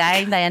end of the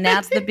game, they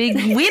announce the big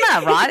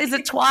winner, right? Is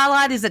it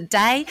twilight? Is it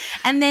day?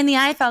 And then the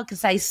AFL can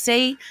say,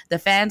 see, the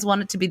fans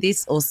want it to be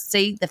this, or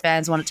see, the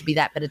fans want it to be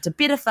that. But it's a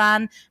bit of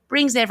fun,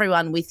 brings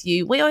everyone with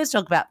you. We always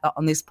talk about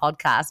on this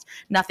podcast,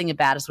 nothing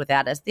about us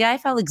without us. The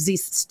AFL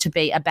exists to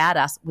be about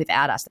us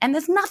without us. And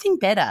there's nothing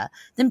better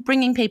than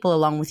bringing people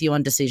along with you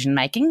on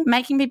decision-making,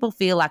 making people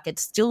feel like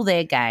it's still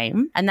their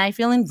game and they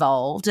feel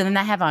involved and then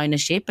they have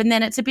ownership, and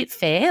then it's a bit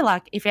fair.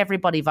 Like if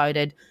everybody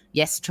voted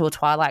yes to a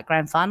Twilight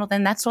Grand Final,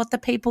 then that's what the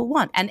people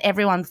want. And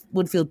everyone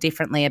would feel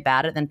differently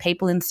about it than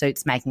people in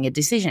suits making a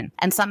decision.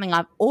 And something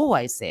I've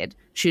always said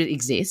should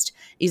exist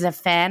is a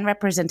fan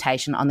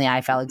representation on the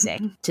AFL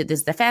exec.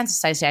 There's the Fans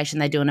Association,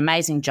 they do an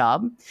amazing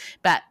job.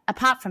 but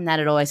apart from that,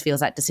 it always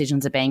feels like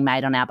decisions are being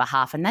made on our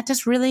behalf, and that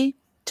just really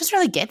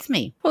gets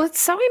me. Well, it's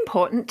so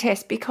important,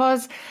 Tess,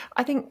 because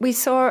I think we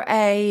saw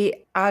a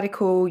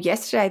article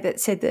yesterday that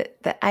said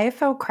that the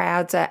AFL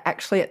crowds are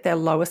actually at their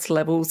lowest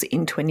levels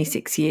in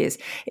 26 years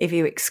if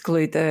you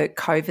exclude the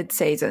COVID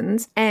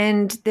seasons.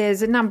 And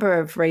there's a number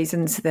of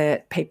reasons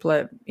that people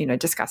are,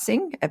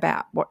 discussing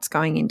about what's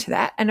going into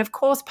that. And of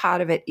course,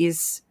 part of it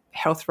is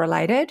health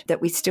related,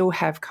 that we still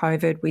have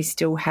COVID, we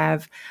still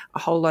have a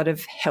whole lot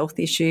of health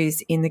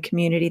issues in the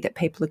community that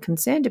people are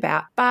concerned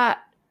about. But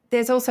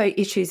there's also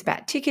issues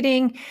about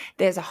ticketing.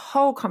 There's a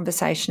whole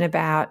conversation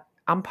about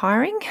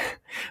umpiring,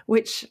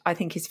 which I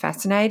think is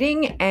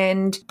fascinating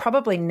and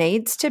probably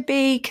needs to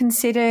be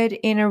considered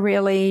in a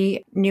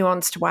really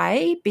nuanced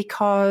way,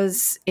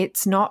 because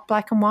it's not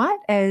black and white,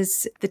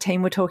 as the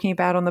team were talking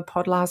about on the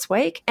pod last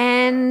week.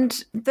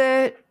 And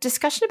the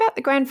discussion about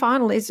the grand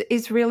final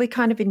is really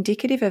kind of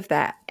indicative of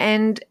that.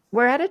 And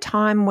we're at a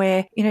time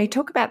where, you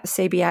talk about the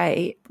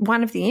CBA,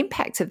 one of the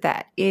impacts of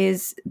that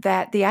is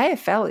that the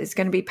AFL is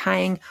going to be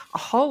paying a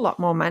whole lot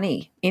more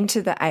money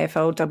into the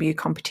AFLW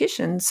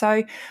competition.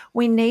 So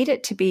we need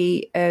it to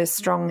be a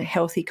strong,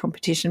 healthy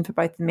competition for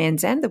both the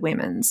men's and the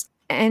women's,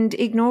 and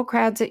ignore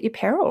crowds at your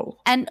peril.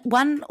 And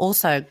one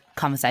also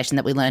conversation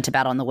that we learnt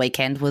about on the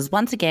weekend was,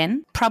 once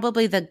again,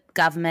 probably the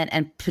government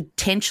and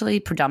potentially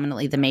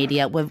predominantly the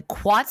media were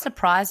quite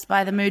surprised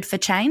by the mood for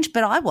change,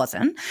 but I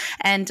wasn't.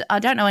 And I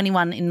don't know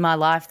anyone in my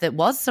life that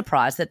was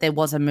surprised that there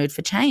was a mood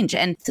for change.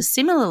 And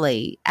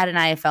similarly at an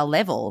AFL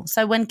level.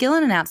 So when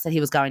Gillen announced that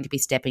he was going to be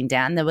stepping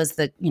down, there was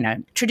the,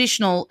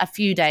 traditional a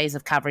few days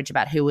of coverage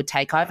about who would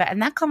take over,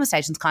 and that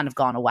conversation's kind of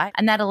gone away.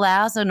 And that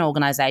allows an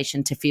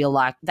organisation to feel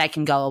like they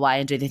can go away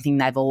and do the thing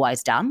they've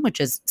always done, which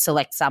is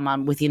select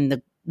someone within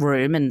the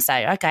room and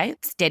say, okay,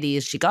 steady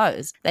as she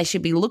goes. They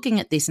should be looking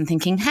at this and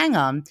thinking, hang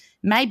on,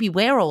 maybe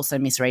we're also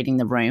misreading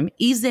the room.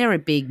 Is there a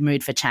big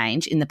mood for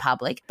change in the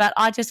public? But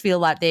I just feel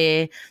like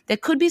there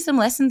could be some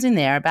lessons in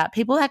there about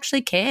people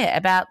actually care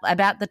about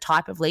the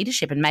type of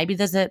leadership, and maybe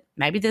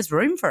there's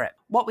room for it.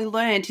 What we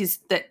learned is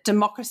that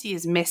democracy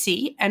is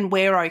messy, and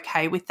we're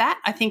okay with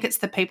that. I think it's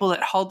the people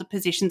that hold the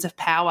positions of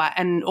power,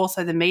 and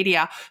also the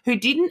media, who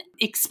didn't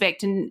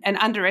expect and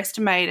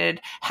underestimated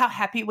how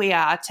happy we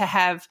are to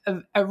have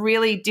a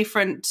really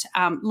different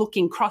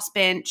looking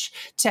crossbench,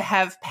 to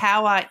have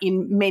power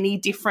in many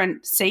different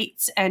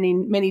seats and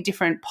in many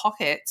different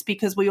pockets,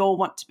 because we all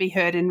want to be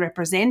heard and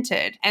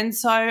represented. And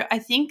so I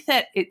think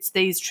that it's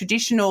these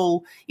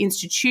traditional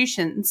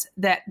institutions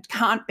that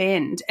can't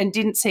bend and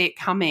didn't see it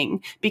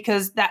coming,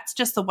 because that's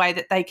just the way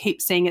that they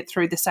keep seeing it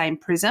through the same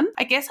prism.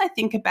 I guess I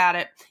think about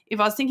it, if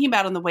I was thinking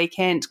about on the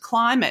weekend,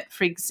 climate,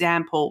 for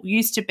example,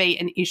 used to be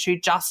an issue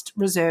just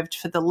reserved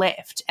for the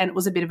left, and it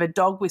was a bit of a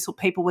dog whistle.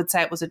 People would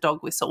say it was a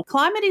dog whistle.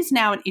 Climate is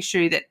now an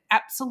issue that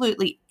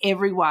absolutely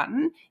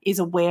everyone is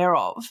aware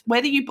of,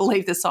 whether you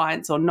believe the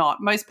science or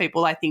not. Most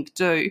people, I think,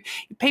 do.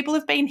 People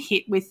have been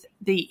hit with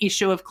the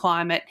issue of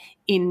climate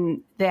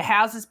in their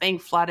houses being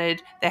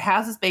flooded, their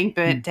houses being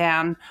burnt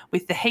down,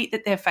 with the heat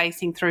that they're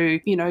facing through,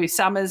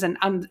 summers and,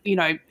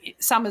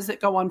 summers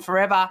that go on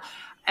forever.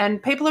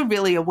 And people are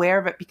really aware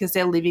of it because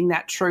they're living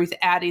that truth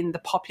out in the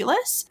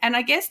populace. And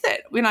I guess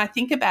that when I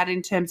think about it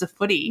in terms of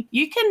footy,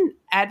 you can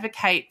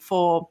advocate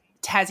for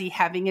Tassie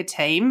having a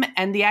team,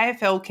 and the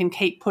AFL can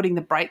keep putting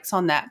the brakes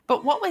on that.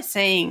 But what we're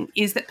seeing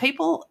is that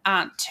people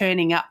aren't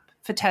turning up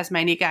for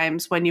Tasmania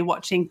games when you're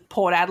watching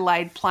Port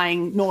Adelaide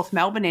playing North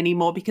Melbourne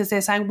anymore, because they're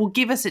saying, well,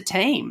 give us a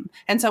team.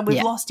 And so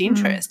we've lost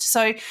interest.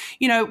 So,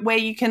 where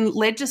you can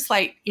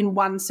legislate in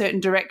one certain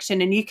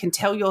direction and you can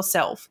tell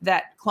yourself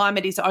that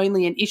climate is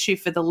only an issue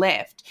for the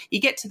left, you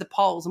get to the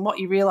polls and what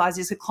you realise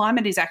is that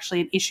climate is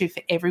actually an issue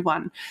for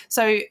everyone.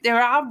 So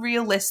there are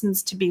real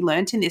lessons to be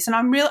learnt in this. And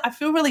I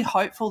feel really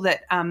hopeful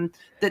that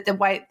that the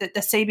way that the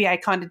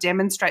CBA kind of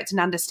demonstrates an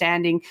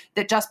understanding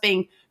that just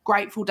being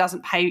grateful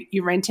doesn't pay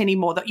your rent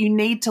anymore, that you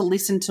need to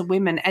listen to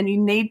women and you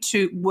need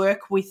to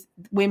work with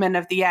women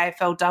of the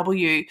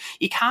AFLW.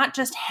 You can't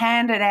just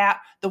hand it out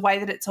the way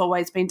that it's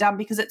always been done,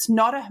 because it's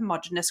not a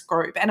homogenous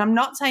group. And I'm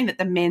not saying that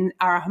the men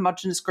are a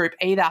homogenous group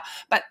either,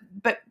 but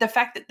the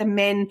fact that the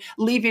men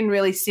live in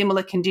really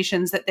similar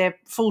conditions, that they're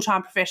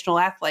full-time professional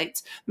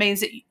athletes,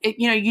 means that,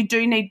 you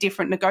do need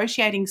different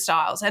negotiating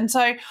styles. And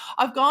so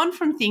I've gone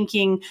from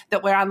thinking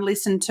that we're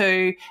unlistened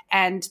to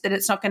and that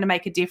it's not going to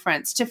make a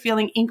difference, to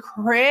feeling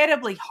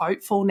incredibly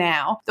hopeful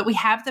now that we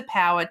have the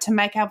power to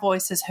make our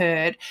voices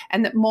heard,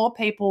 and that more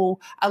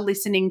people are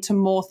listening to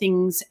more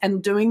things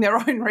and doing their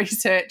own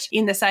research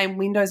in the same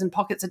windows and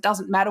pockets. It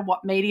doesn't matter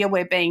what media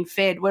we're being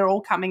fed. We're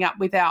all coming up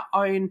with our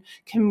own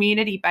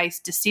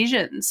community-based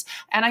decisions.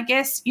 And I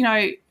guess,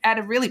 at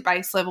a really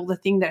base level, the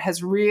thing that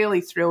has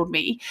really thrilled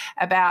me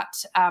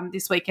about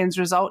this weekend's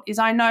result is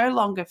I no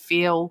longer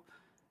feel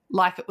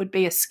like it would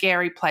be a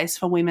scary place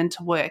for women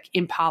to work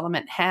in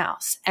Parliament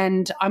House.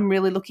 And I'm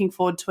really looking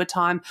forward to a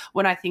time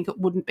when I think it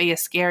wouldn't be a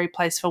scary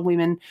place for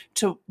women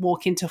to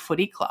walk into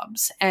footy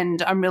clubs.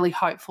 And I'm really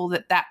hopeful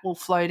that that will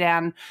flow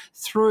down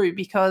through,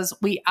 because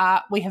we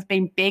have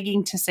been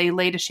begging to see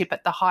leadership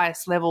at the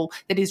highest level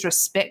that is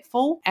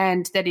respectful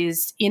and that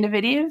is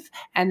innovative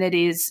and that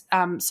is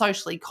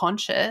socially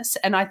conscious.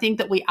 And I think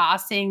that we are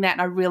seeing that,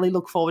 and I really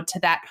look forward to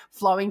that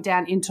flowing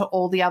down into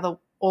all the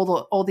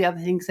other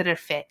things that it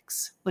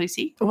affects.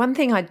 Lucy? One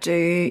thing I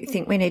do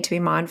think we need to be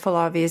mindful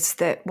of is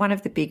that one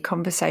of the big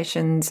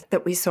conversations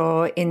that we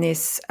saw in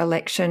this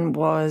election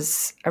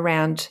was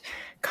around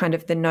kind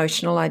of the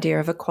notional idea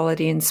of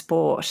equality in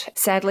sport.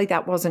 Sadly,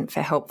 that wasn't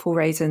for helpful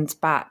reasons,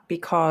 but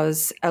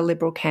because a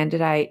Liberal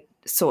candidate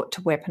sought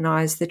to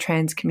weaponise the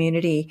trans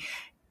community,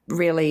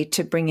 really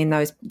to bring in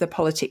the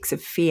politics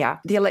of fear.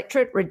 The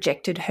electorate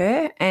rejected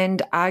her,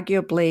 and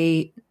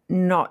arguably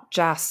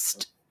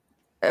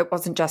it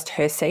wasn't just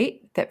her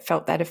seat that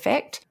felt that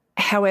effect.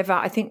 However,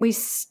 I think we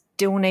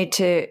still need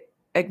to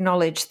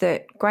acknowledge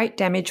that great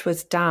damage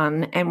was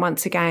done. And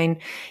once again,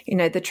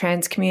 the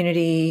trans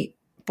community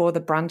bore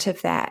the brunt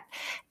of that,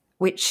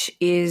 which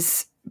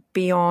is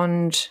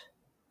beyond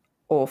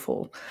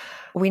awful.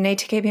 We need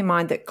to keep in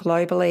mind that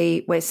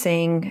globally we're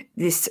seeing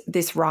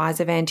this rise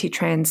of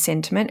anti-trans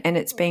sentiment, and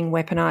it's being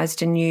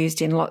weaponised and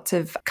used in lots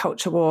of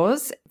culture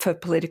wars for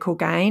political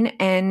gain.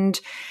 And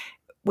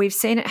we've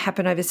seen it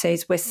happen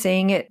overseas. We're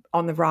seeing it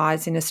on the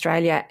rise in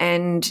Australia,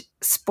 and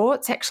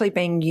sport's actually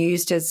being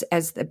used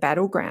as the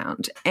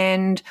battleground.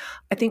 And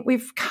I think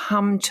we've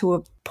come to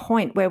a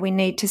point where we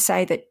need to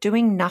say that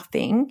doing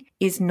nothing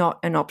is not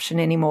an option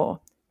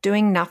anymore.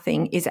 Doing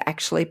nothing is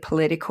actually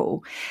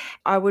political.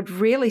 I would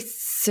really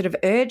sort of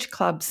urge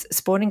clubs,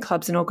 sporting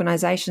clubs and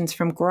organisations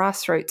from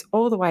grassroots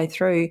all the way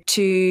through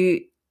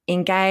to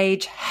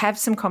engage, have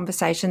some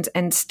conversations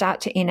and start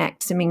to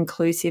enact some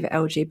inclusive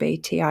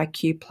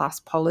LGBTIQ plus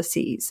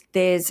policies.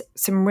 There's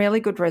some really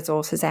good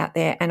resources out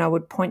there, and I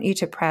would point you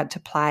to Proud to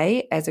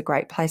Play as a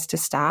great place to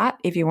start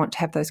if you want to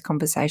have those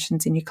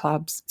conversations in your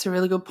clubs. It's a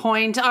really good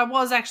point. I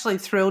was actually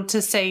thrilled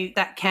to see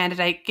that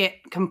candidate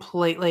get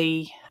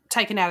completely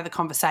taken out of the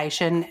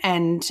conversation,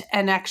 and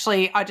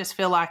actually I just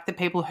feel like the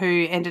people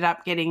who ended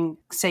up getting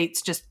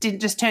seats just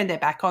turned their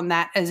back on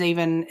that as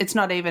even it's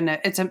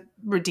a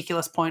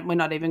ridiculous point. We're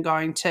not even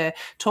going to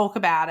talk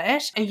about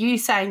it. Are you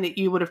saying that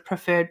you would have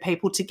preferred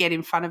people to get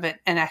in front of it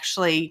and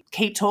actually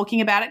keep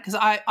talking about it? Because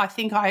I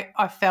think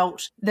I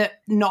felt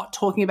that not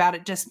talking about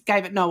it just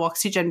gave it no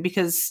oxygen,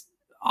 because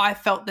I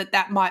felt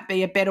that might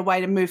be a better way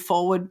to move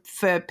forward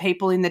for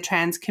people in the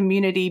trans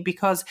community,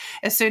 because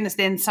as soon as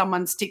then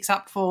someone sticks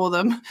up for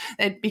them,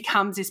 it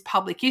becomes this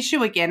public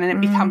issue again and it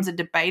becomes a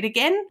debate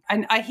again.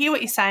 And I hear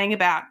what you're saying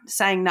about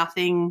saying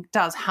nothing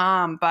does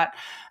harm, but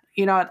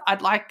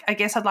I'd like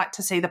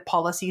to see the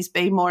policies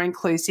be more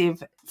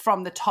inclusive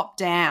from the top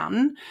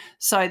down,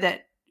 so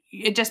that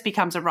it just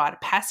becomes a rite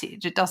of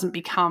passage. It doesn't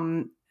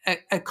become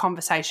a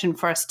conversation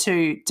for us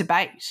to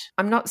debate.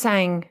 I'm not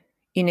saying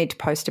you need to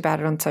post about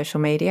it on social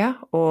media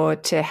or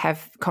to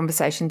have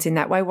conversations in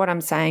that way. What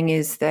I'm saying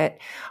is that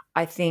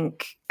I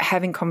think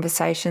having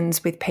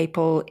conversations with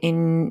people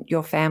in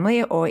your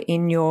family or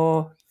in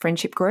your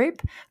friendship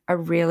group are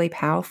really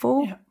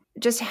powerful. Yeah.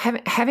 Just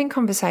having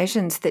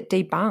conversations that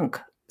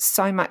debunk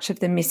so much of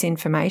the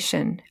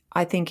misinformation,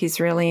 I think, is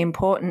really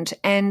important.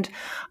 And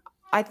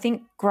I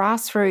think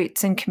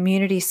grassroots and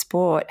community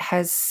sport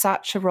has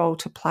such a role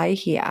to play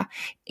here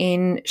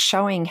in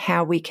showing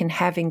how we can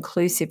have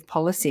inclusive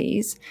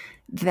policies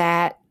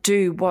that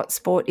do what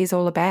sport is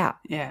all about.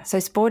 Yeah.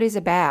 So sport is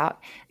about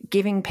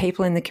giving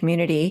people in the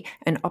community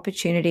an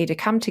opportunity to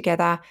come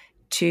together,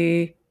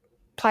 to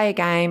play a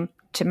game,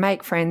 to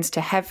make friends,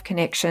 to have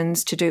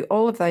connections, to do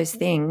all of those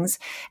things.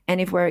 And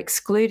if we're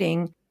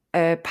excluding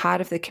a part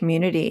of the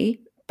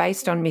community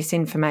based on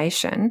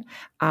misinformation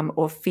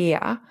or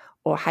fear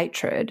or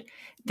hatred,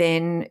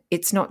 then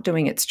it's not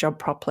doing its job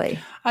properly.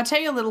 I'll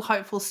tell you a little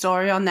hopeful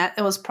story on that.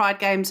 There was Pride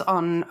Games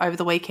on over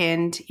the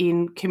weekend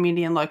in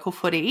community and local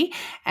footy,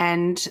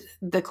 and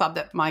the club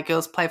that my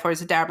girls play for is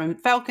the Darebin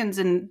Falcons,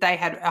 and they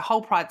had a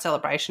whole Pride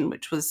celebration,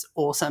 which was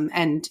awesome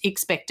and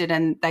expected,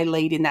 and they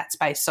lead in that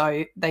space,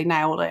 so they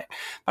nailed it.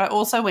 But I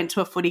also went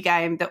to a footy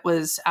game that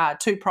was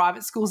two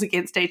private schools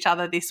against each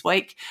other this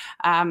week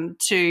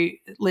to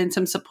lend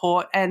some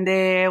support, and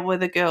there were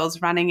the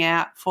girls running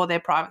out for their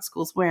private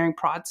schools wearing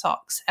Pride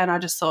socks, and I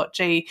just thought,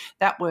 gee,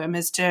 that worm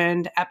has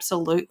turned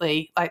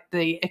absolutely, like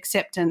the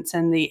acceptance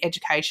and the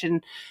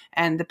education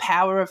and the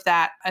power of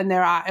that. And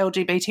there are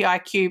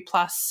LGBTIQ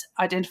plus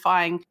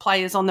identifying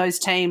players on those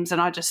teams. And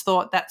I just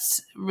thought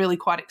that's really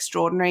quite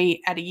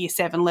extraordinary at a year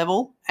 7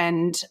 level.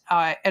 And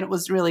it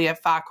was really a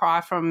far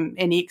cry from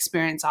any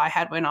experience I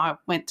had when I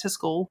went to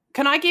school.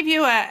 Can I give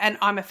you an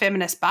I'm a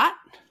feminist but?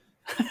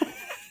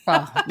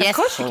 Oh, yes, of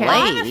course you can.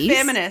 please. I'm a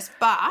feminist,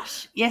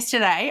 but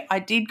yesterday I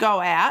did go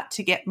out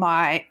to get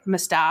my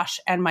moustache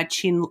and my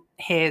chin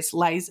hairs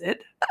lasered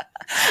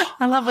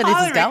I love where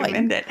this is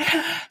going. It.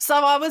 So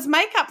I was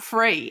makeup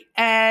free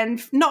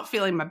and not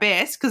feeling my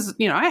best because,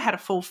 you know, I had a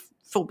full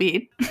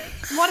beard.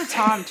 What a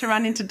time to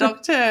run into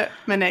Dr.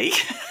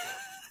 Monique,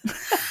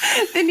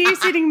 the new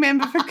sitting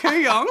member for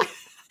Kooyong.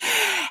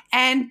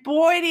 And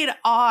boy, did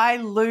I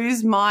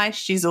lose my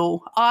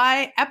shizzle.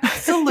 I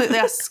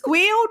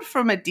squealed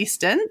from a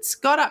distance,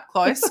 got up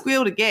close,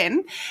 squealed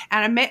again,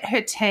 and I met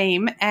her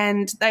team,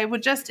 and they were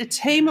just a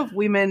team of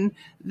women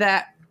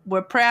that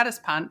were proud as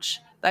punch.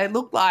 They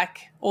looked like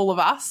all of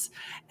us,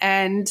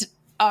 and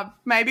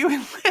maybe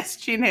with less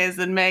chin hairs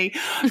than me,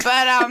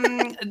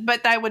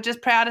 but they were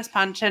just proud as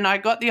punch, and I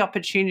got the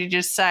opportunity to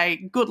just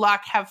say, good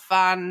luck, have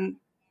fun,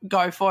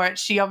 go for it.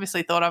 She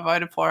obviously thought I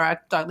voted for her. I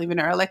don't live in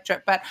her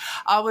electorate, but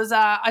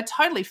I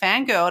totally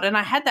fangirled, and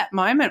I had that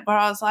moment where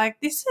I was like,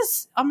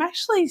 I'm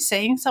actually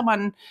seeing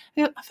someone.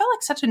 I felt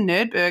like such a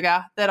nerd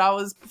burger that I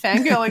was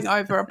fangirling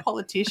over a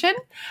politician,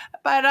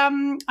 but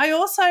I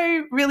also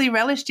really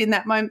relished in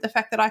that moment the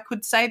fact that I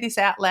could say this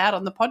out loud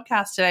on the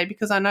podcast today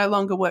because I no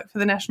longer work for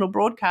the national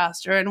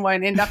broadcaster and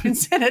won't end up in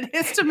Senate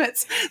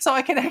estimates, so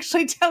I can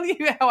actually tell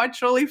you how I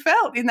truly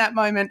felt in that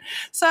moment.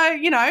 So,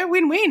 you know,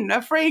 win-win,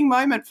 a freeing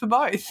moment for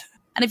both.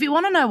 And if you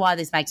want to know why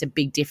this makes a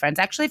big difference,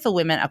 actually for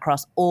women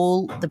across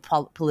all the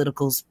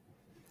political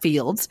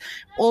fields,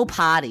 all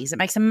parties, it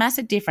makes a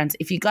massive difference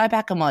if you go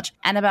back and watch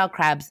Annabelle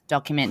Crabb's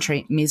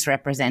documentary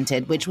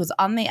Misrepresented, which was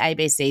on the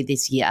ABC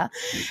this year,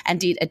 and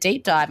did a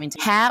deep dive into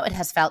how it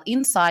has felt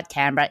inside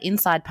Canberra,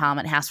 inside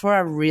Parliament House for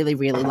a really,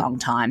 really long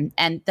time.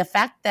 And the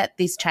fact that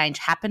this change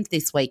happened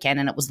this weekend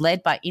and it was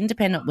led by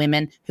independent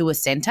women who were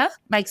centre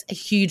makes a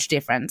huge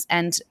difference.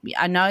 And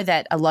I know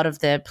that a lot of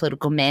the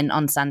political men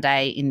on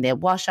Sunday in their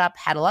wash-up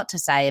had a lot to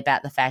say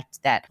about the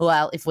fact that,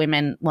 well, if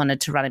women wanted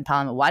to run in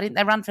Parliament, why didn't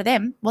they run for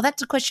them? Well,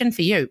 that's a question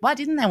for you. Why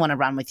didn't they want to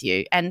run with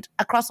you? And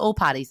across all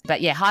parties. But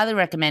yeah, highly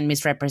recommend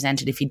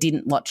Misrepresented if you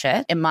didn't watch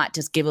it. It might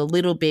just give a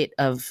little bit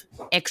of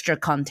extra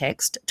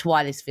context to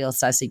why this feels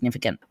so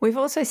significant. We've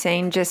also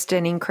seen just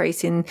an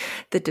increase in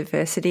the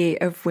diversity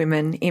of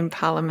women in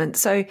Parliament.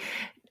 So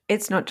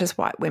it's not just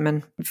white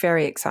women.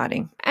 Very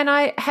exciting. And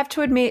I have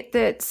to admit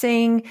that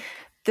seeing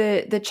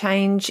the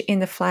change in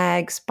the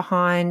flags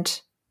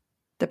behind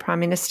the Prime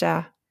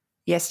Minister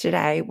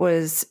yesterday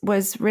was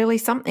really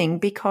something,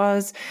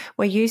 because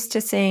we're used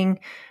to seeing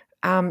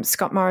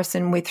Scott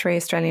Morrison with 3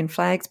 Australian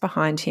flags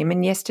behind him.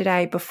 And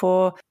yesterday,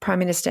 before Prime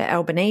Minister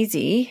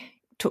Albanese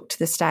took to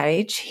the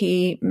stage,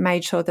 he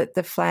made sure that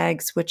the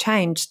flags were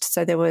changed.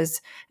 So there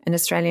was an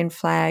Australian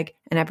flag,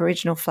 an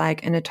Aboriginal flag,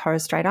 and a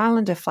Torres Strait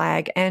Islander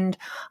flag. And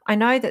I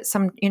know that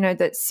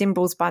that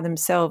symbols by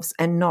themselves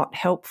are not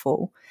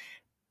helpful,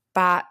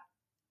 but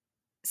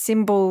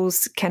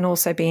symbols can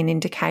also be an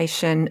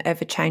indication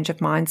of a change of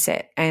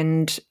mindset,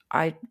 and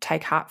I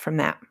take heart from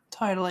that.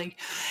 Totally.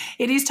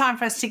 It is time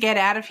for us to get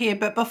out of here,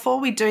 but before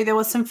we do, there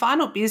was some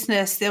final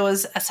business. There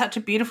was such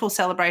a beautiful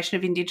celebration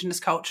of Indigenous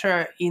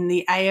culture in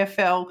the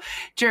AFL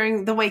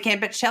during the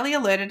weekend, but Shelley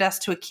alerted us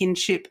to a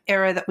kinship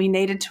error that we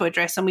needed to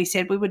address, and we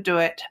said we would do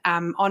it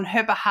on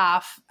her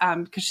behalf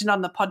because she's not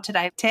on the pod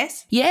today.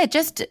 Tess? Yeah,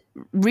 just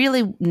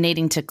really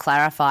needing to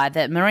clarify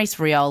that Maurice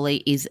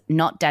Rioli is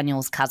not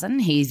Daniel's cousin.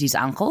 He's his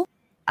uncle.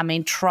 I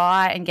mean,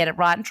 try and get it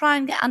right and try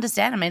and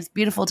understand. I mean, it's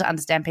beautiful to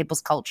understand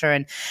people's culture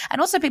and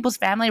also people's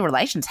family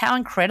relations. How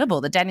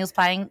incredible that Daniel's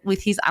playing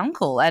with his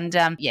uncle. And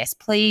yes,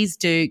 please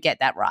do get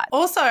that right.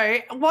 Also,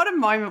 what a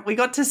moment. We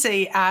got to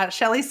see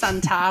Shelley's son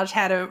Taj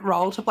had a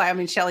role to play. I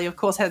mean, Shelley, of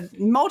course, had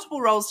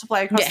multiple roles to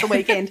play across the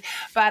weekend,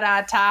 but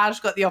Taj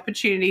got the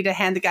opportunity to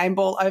hand the game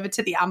ball over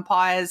to the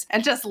umpires,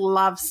 and just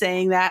love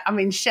seeing that. I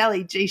mean,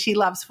 Shelley, gee, she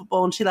loves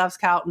football and she loves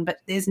Carlton,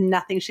 but there's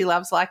nothing she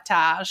loves like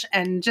Taj.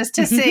 And just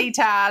to see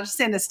Taj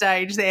centre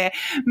stage there,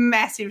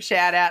 massive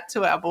shout out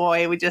to our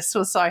boy. We just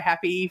were so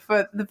happy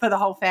for the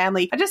whole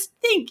family. I just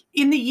think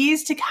in the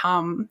years to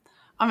come,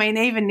 I mean,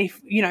 even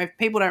if, if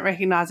people don't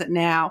recognise it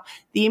now,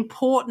 the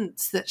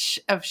importance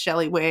of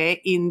Shelley Ware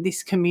in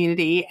this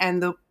community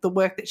and the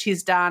work that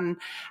she's done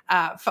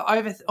for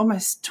over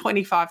almost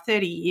 25,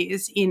 30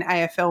 years in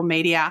AFL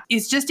media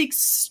is just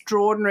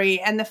extraordinary.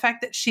 And the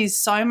fact that she's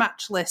so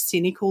much less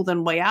cynical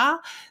than we are,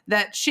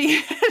 that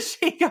she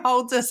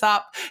holds us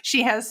up.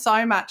 She has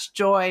so much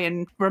joy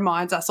and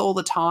reminds us all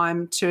the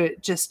time to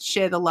just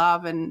share the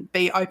love and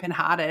be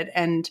open-hearted.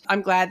 And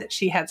I'm glad that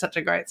she had such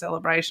a great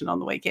celebration on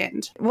the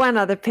weekend. One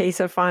other piece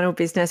of final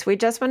business. We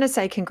just want to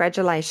say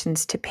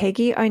congratulations to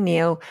Peggy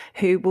O'Neill,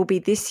 who will be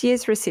this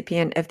year's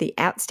recipient of the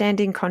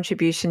Outstanding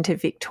Contribution to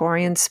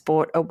Victorian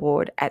Sport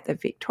Award at the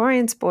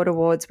Victorian Sport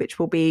Awards, which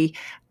will be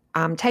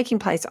taking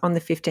place on the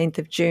 15th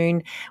of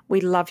June.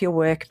 We love your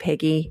work,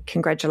 Peggy.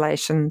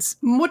 Congratulations.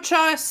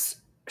 Muchos.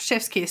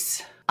 Chef's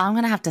kiss. I'm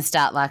going to have to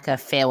start like a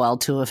farewell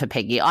tour for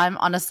Peggy. I'm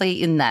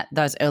honestly in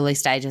those early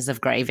stages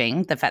of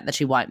grieving the fact that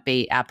she won't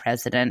be our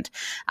president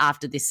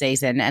after this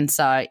season. And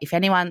so if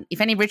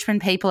any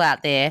Richmond people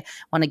out there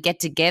want to get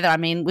together, I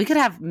mean, we could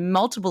have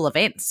multiple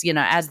events,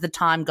 as the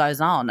time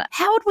goes on.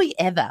 How would we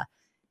ever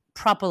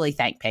properly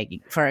thank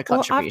Peggy for her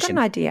contribution. Well, I've got an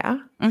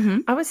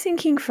idea. I was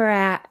thinking for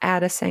our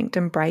Outer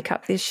Sanctum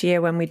breakup this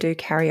year when we do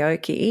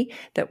karaoke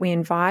that we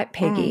invite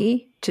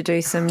Peggy to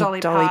do some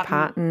Dolly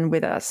Parton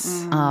with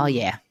us. Oh,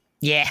 yeah.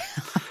 Yeah.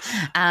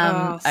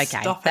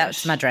 Okay,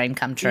 that's my dream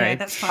come true.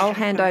 Yeah, I'll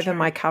hand over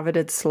my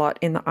coveted slot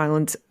in the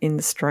Islands in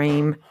the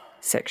Stream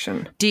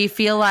section. Do you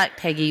feel like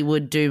Peggy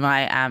would do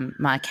my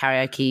my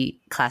karaoke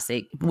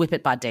classic Whip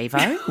It by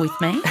Devo with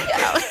me?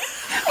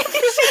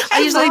 I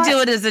usually do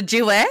it as a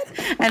duet,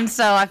 and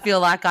so I feel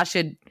like I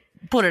should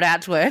put it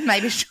out to her.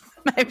 Maybe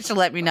she'll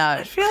let me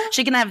know.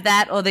 She can have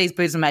that or These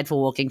Boots Are Made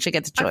for Walking. She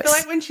gets a choice. I feel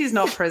like when she's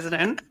not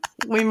president,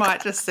 we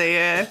might just see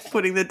her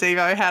putting the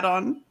Devo hat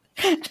on,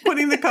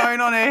 putting the cone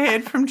on her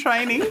head from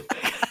training.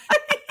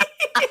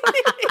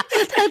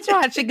 That's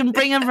right. She can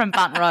bring him from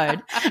Bunt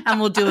Road and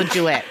we'll do a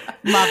duet.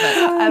 Love it.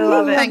 I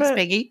love it. Thanks,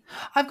 Peggy.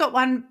 I've got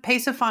one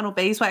piece of final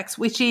beeswax,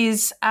 which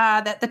is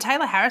that the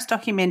Taylor Harris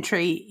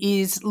documentary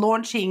is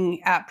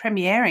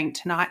premiering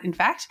tonight, in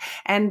fact,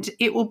 and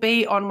it will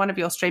be on one of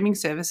your streaming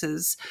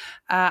services.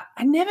 I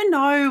never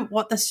know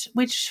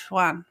which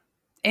one.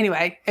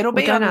 Anyway, it'll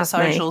be on the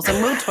socials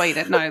and we'll tweet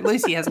it. No,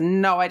 Lucy has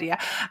no idea.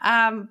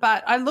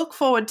 But I look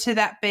forward to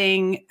that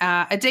being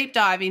a deep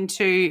dive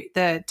into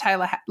the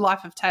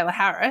life of Taylor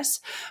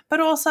Harris, but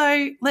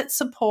also let's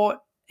support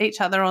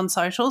each other on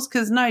socials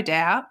because no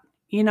doubt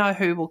you know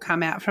who will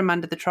come out from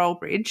under the troll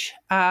bridge.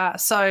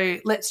 So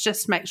let's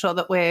just make sure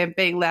that we're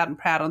being loud and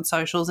proud on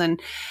socials,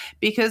 and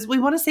because we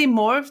want to see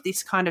more of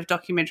this kind of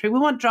documentary. We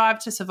want Drive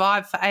to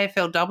Survive for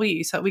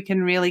AFLW so we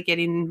can really get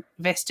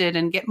invested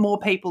and get more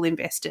people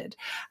invested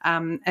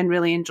and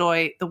really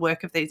enjoy the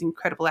work of these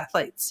incredible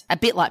athletes. A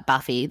bit like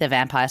Buffy, the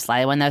Vampire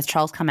Slayer, when those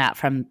trolls come out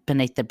from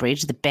beneath the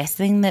bridge, the best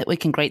thing that we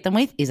can greet them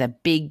with is a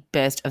big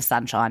burst of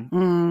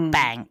sunshine.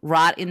 Bang,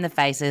 right in the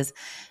faces.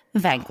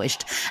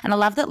 Vanquished. And I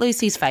love that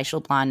Lucy's facial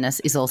blindness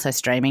is also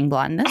streaming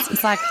blindness.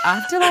 It's like I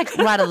have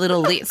to write a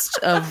little list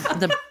of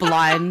the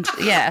blind.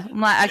 Yeah, I'm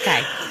like,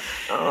 okay.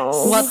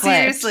 What's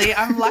seriously, left?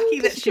 I'm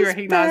lucky that she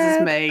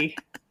recognises me.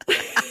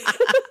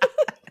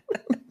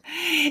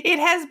 It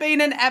has been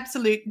an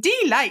absolute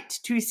delight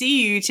to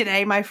see you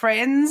today, my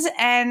friends,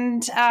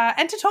 and to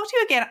talk to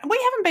you again. We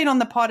haven't been on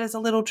the pod as a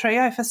little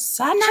trio for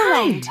such a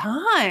long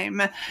time.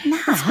 No,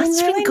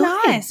 it's really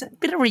good. nice.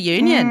 Bit of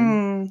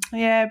reunion.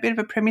 Yeah, a bit of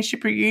a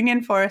premiership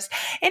reunion for us.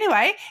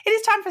 Anyway, it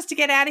is time for us to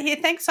get out of here.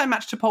 Thanks so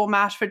much to Paul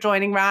Marsh for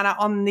joining Rana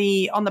on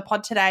the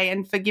pod today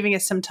and for giving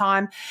us some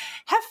time.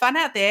 Have fun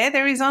out there.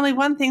 There is only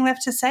one thing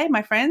left to say,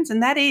 my friends,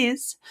 and that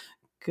is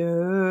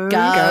go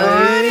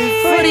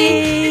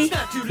footy.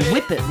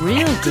 Whip it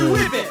real good.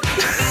 Whip it.